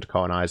solar system to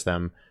colonize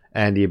them,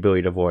 and the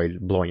ability to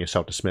avoid blowing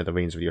yourself to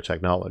smithereens with your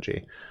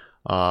technology.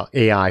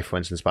 AI, for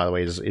instance, by the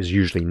way, is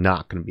usually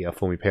not going to be a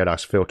Fermi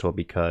paradox filter,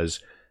 because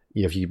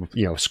if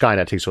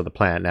Skynet takes over the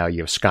planet, now you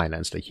have Skynet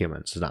instead of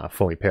humans. It's not a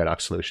Fermi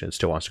paradox solution. It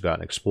still wants to go out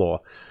and explore,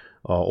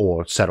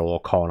 or settle,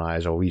 or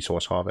colonize, or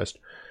resource harvest.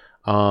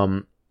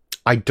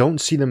 I don't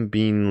see them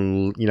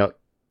being,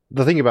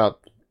 the thing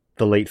about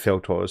the late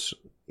filters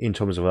in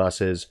terms of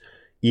us is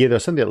either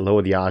something that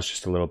lower the odds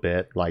just a little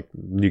bit, like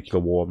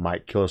nuclear war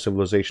might kill a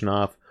civilization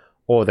off,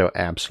 or they're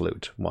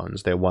absolute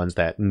ones. They're ones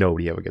that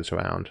nobody ever gets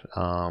around.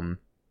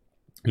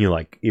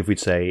 Like if we'd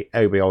say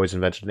everybody always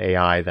invented an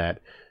AI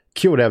that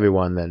killed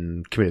everyone,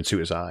 then committed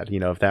suicide.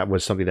 If that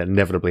was something that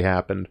inevitably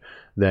happened,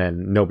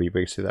 then nobody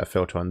breaks through that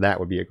filter, and that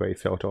would be a great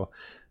filter,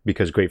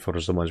 because great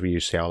filters are the ones we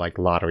usually are like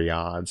lottery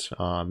odds,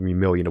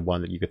 1,000,000 to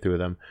 1 that you get through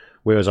them.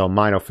 Whereas our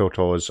minor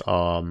filters,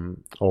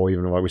 or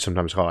even what we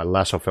sometimes call a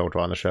lesser filter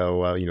on the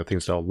show,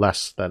 things that are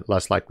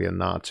less likely than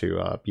not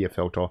to be a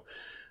filter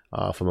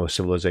for most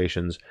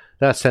civilizations.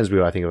 That tends to be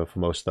what I think of for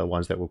most of the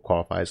ones that would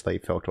qualify as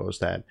late filters,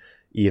 that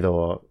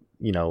either,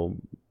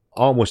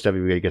 almost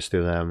everybody gets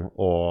through them,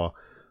 or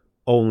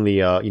only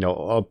a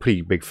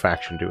pretty big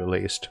fraction do at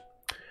least.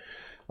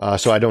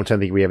 So I don't tend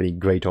to think we have any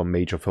great or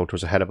major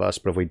filters ahead of us,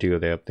 but if we do,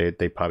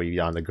 they probably be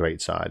on the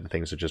great side, the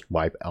things that just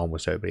wipe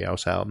almost everybody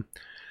else out.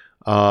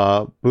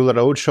 Bulat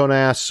Odshon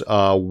asks,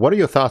 what are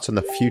your thoughts on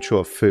the future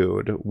of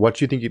food? What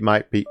do you think it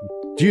might be?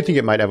 Do you think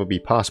it might ever be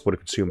possible to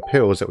consume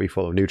pills that will be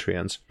full of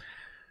nutrients?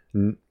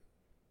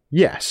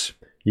 Yes.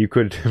 you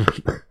could,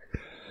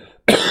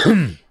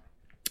 a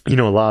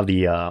lot of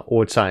the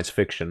old science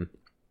fiction,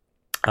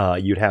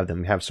 you'd have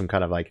them have some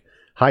kind of like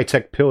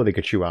high-tech pill they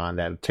could chew on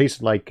that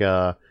tasted like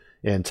an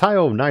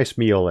entire nice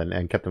meal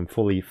and kept them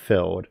fully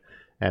filled.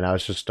 And I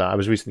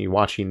was recently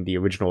watching the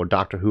original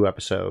Doctor Who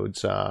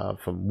episodes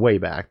from way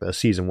back, the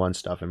season 1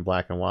 stuff in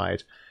black and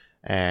white.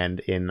 And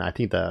in, I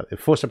think, the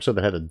first episode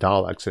that had the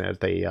Daleks in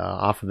it, they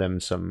offered them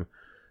some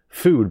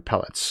food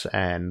pellets.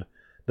 And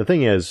the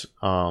thing is,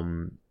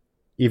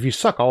 if you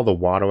suck all the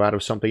water out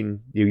of something,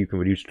 you can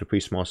reduce it to a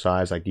pretty small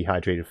size, like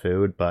dehydrated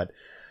food. But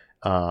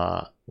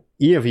even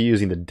if you're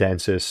using the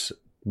densest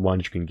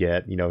ones you can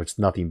get, it's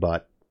nothing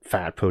but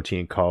fat,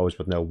 protein, and carbs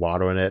with no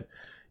water in it.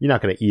 You're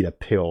not going to eat a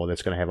pill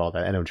that's going to have all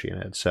that energy in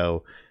it.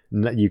 So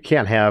you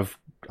can't have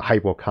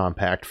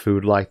hyper-compact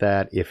food like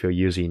that if you're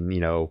using,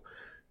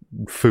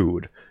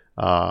 food.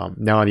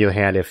 Now, on the other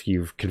hand, if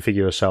you've configured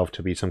yourself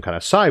to be some kind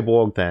of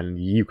cyborg, then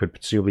you could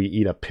presumably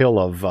eat a pill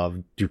of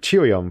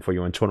deuterium for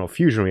your internal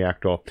fusion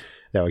reactor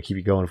that would keep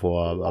you going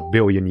for a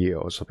billion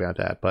years, something like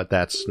that. But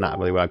that's not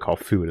really what I call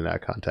food in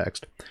that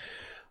context.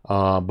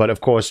 But of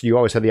course, you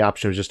always have the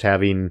option of just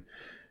having,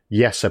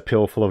 yes, a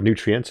pill full of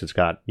nutrients. It's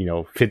got,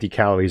 50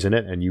 calories in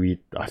it, and you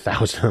eat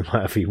 1,000 of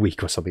them every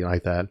week or something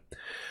like that.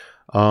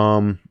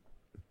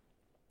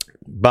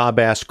 Bob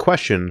asked,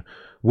 question,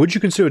 would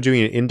you consider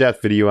doing an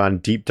in-depth video on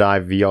deep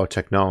dive VR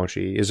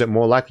technology? Is it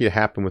more likely to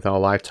happen within our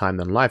lifetime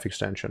than life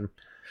extension?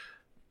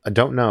 I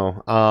don't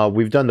know.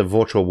 We've done the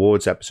Virtual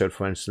Worlds episode,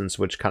 for instance,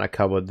 which kind of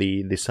covered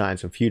the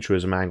science and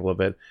futurism angle of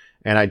it.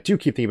 And I do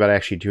keep thinking about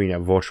actually doing a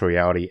virtual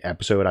reality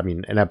episode. I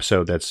mean, an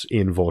episode that's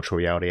in virtual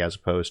reality as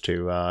opposed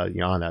to,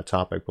 on that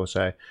topic, per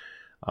se.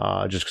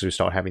 Just because we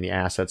start having the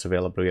assets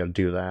available to be able to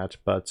do that.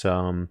 But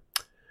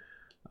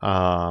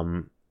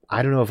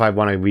I don't know if I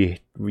want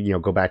to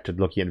go back to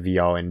looking at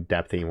VR in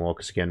depth anymore.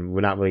 Because again, we're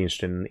not really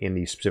interested in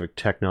the specific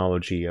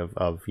technology of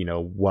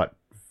what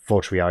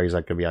virtual reality is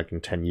like going to be like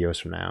in 10 years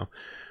from now.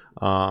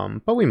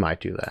 But we might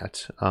do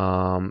that.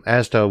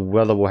 As to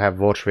whether we'll have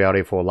virtual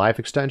reality for life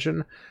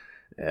extension,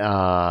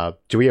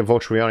 do we have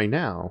virtual reality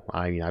now?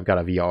 I mean, I've got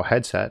a VR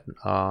headset.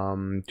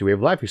 Do we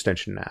have life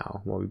extension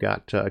now? Well, we've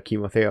got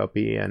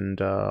chemotherapy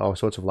and all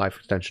sorts of life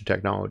extension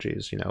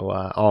technologies,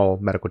 all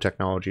medical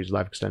technologies,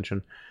 life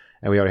extension.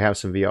 And we already have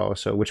some VR,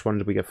 so which one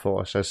did we get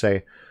first? I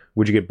say,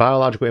 would you get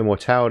biological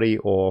immortality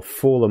or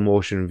full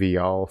immersion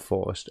VR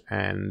first?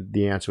 And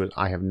the answer is,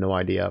 I have no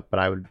idea, but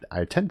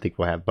I tend to think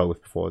we'll have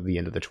both before the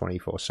end of the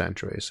 21st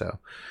century, so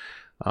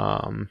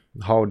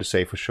hard to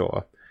say for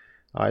sure.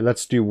 All right,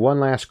 let's do one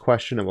last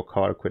question and we'll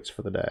call it quits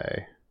for the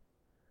day.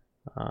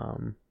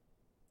 If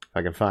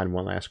I can find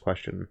one last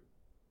question.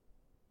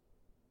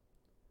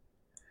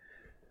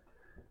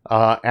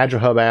 Agile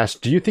Hub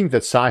asked, do you think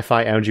that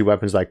sci-fi energy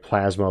weapons like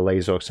plasma,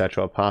 laser,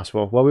 etc. are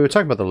possible? Well, we were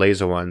talking about the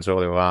laser ones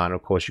earlier on.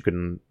 Of course, you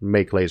can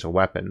make laser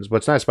weapons.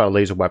 What's nice about a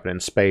laser weapon in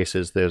space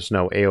is there's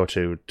no air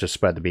to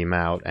spread the beam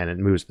out, and it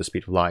moves at the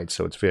speed of light,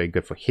 so it's very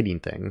good for hitting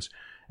things.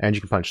 And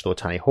you can punch little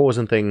tiny holes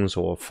in things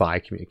or fly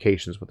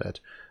communications with it.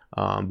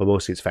 But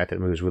mostly it's the fact that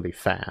it moves really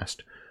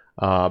fast.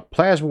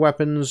 Plasma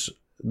weapons,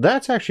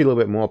 that's actually a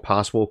little bit more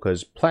possible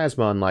because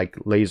plasma, unlike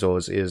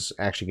lasers, is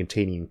actually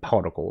containing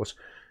particles.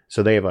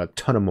 So they have a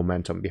ton of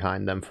momentum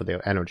behind them for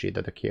their energy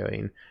that they're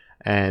carrying.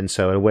 And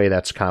so in a way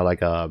that's kind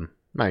of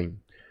like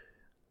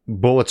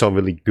bullets are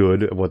really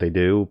good at what they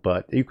do,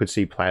 but you could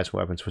see plasma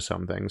weapons for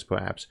some things,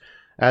 perhaps.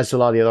 As to a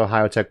lot of the other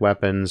higher tech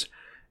weapons,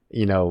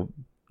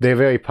 they're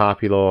very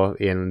popular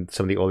in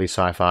some of the early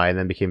sci-fi and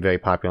then became very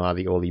popular in a lot of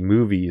the early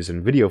movies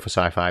and video for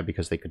sci-fi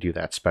because they could do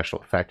that special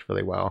effect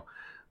really well.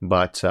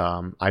 But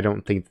I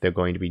don't think they're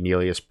going to be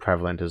nearly as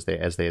prevalent as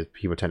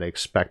people tend to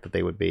expect that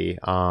they would be.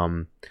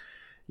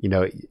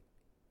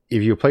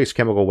 If you replace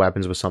chemical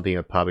weapons with something, it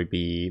would probably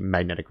be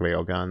magnetic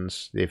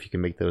railguns, if you can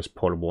make those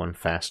portable and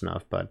fast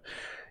enough, but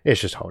it's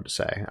just hard to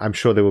say. I'm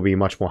sure there will be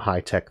much more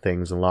high-tech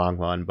things in the long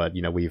run, but,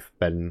 we've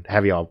been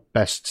having our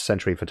best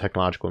century for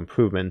technological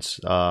improvements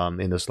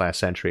in this last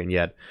century, and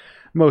yet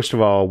most of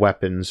our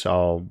weapons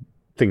are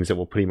things that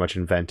were pretty much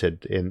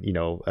invented in,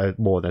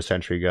 more than a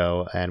century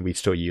ago, and we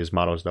still use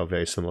models that are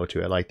very similar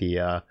to it, like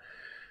the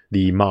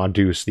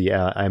Mar-Deuce, the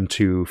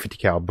M2 50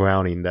 cal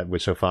Browning that we're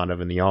so fond of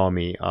in the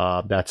Army.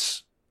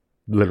 That's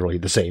literally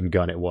the same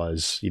gun it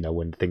was,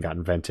 when the thing got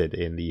invented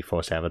in the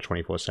first half of the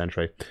 21st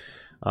century.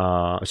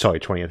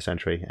 20th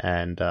century.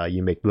 And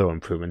you make little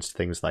improvements to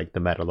things like the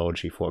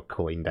metallurgy for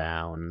cooling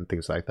down and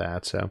things like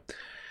that. So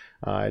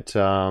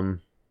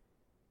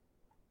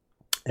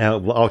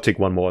I'll take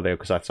one more there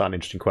because I thought an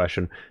interesting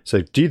question.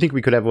 So do you think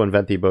we could ever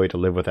invent the ability to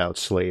live without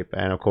sleep?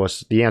 And of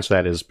course, the answer to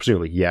that is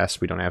presumably yes.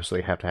 We don't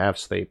absolutely have to have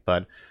sleep,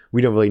 but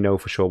we don't really know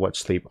for sure what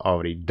sleep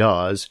already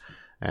does.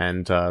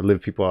 And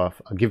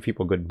give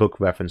people a good book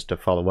reference to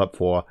follow up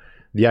for.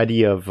 The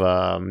idea of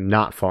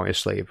not falling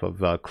asleep,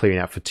 of clearing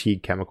out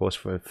fatigue chemicals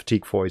for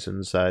fatigue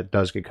poisons,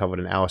 does get covered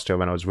in Alastair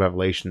Reynolds'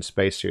 Revelation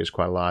Space series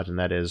quite a lot, and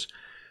that is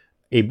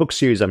a book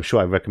series I'm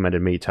sure I've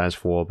recommended many times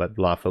before, but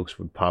a lot of folks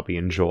would probably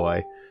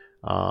enjoy.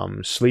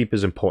 Sleep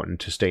is important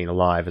to staying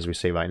alive, as we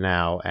say right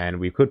now, and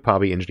we could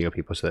probably engineer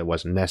people so that it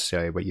wasn't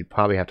necessary, but you'd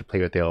probably have to play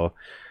with their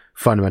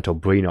fundamental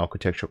brain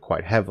architecture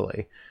quite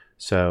heavily.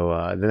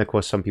 So then, of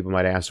course, some people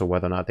might answer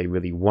whether or not they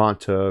really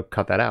want to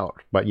cut that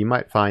out. But you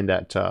might find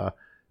that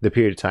the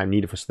period of time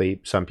needed for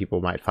sleep, some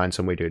people might find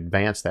some way to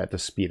advance that to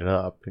speed it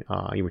up.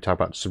 You would talk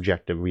about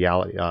subjective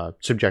reality,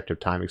 subjective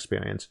time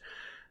experience.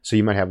 So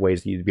you might have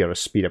ways that you'd be able to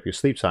speed up your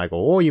sleep cycle,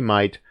 or you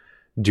might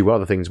do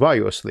other things while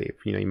you're asleep.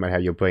 You might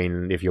have your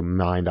brain, if your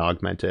mind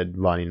augmented,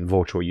 running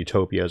virtual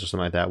utopias or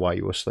something like that while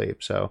you were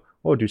asleep. So,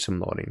 or do some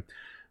learning.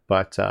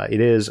 But it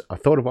is a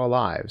thought of our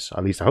lives.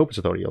 At least I hope it's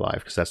a thought of your life,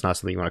 because that's not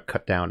something you want to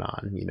cut down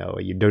on.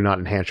 You do not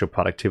enhance your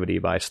productivity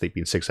by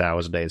sleeping 6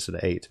 hours a day instead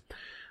of 8.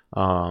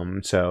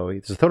 So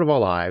it's a thought of our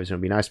lives, and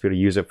it'd be nice to be able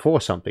to use it for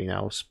something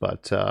else.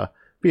 But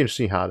be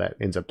interesting how that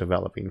ends up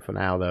developing. For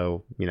now,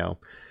 though,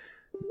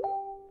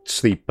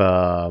 sleep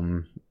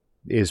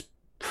is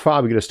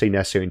probably going to stay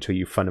necessary until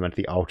you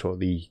fundamentally alter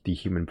the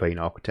human brain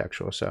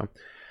architecture. So.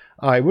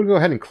 All right, we'll go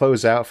ahead and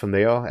close out from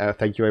there.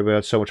 Thank you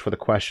everybody so much for the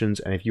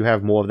questions. And if you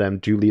have more of them,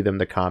 do leave them in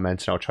the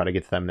comments, and I'll try to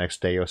get to them next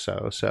day or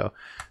so. So,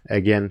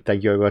 again,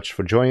 thank you very much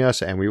for joining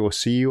us, and we will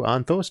see you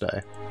on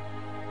Thursday.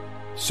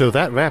 So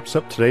that wraps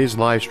up today's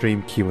live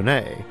stream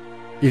Q&A.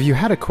 If you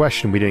had a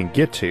question we didn't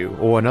get to,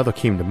 or another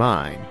came to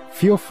mind,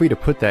 feel free to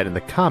put that in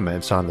the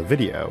comments on the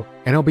video,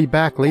 and I'll be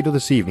back later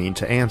this evening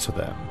to answer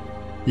them.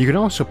 You can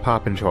also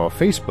pop into our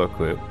Facebook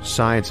group,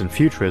 Science and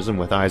Futurism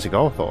with Isaac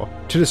Arthur,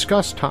 to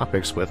discuss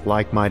topics with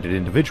like-minded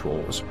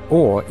individuals,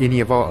 or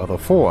any of our other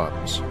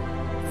forums.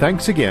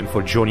 Thanks again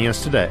for joining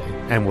us today,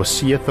 and we'll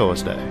see you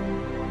Thursday.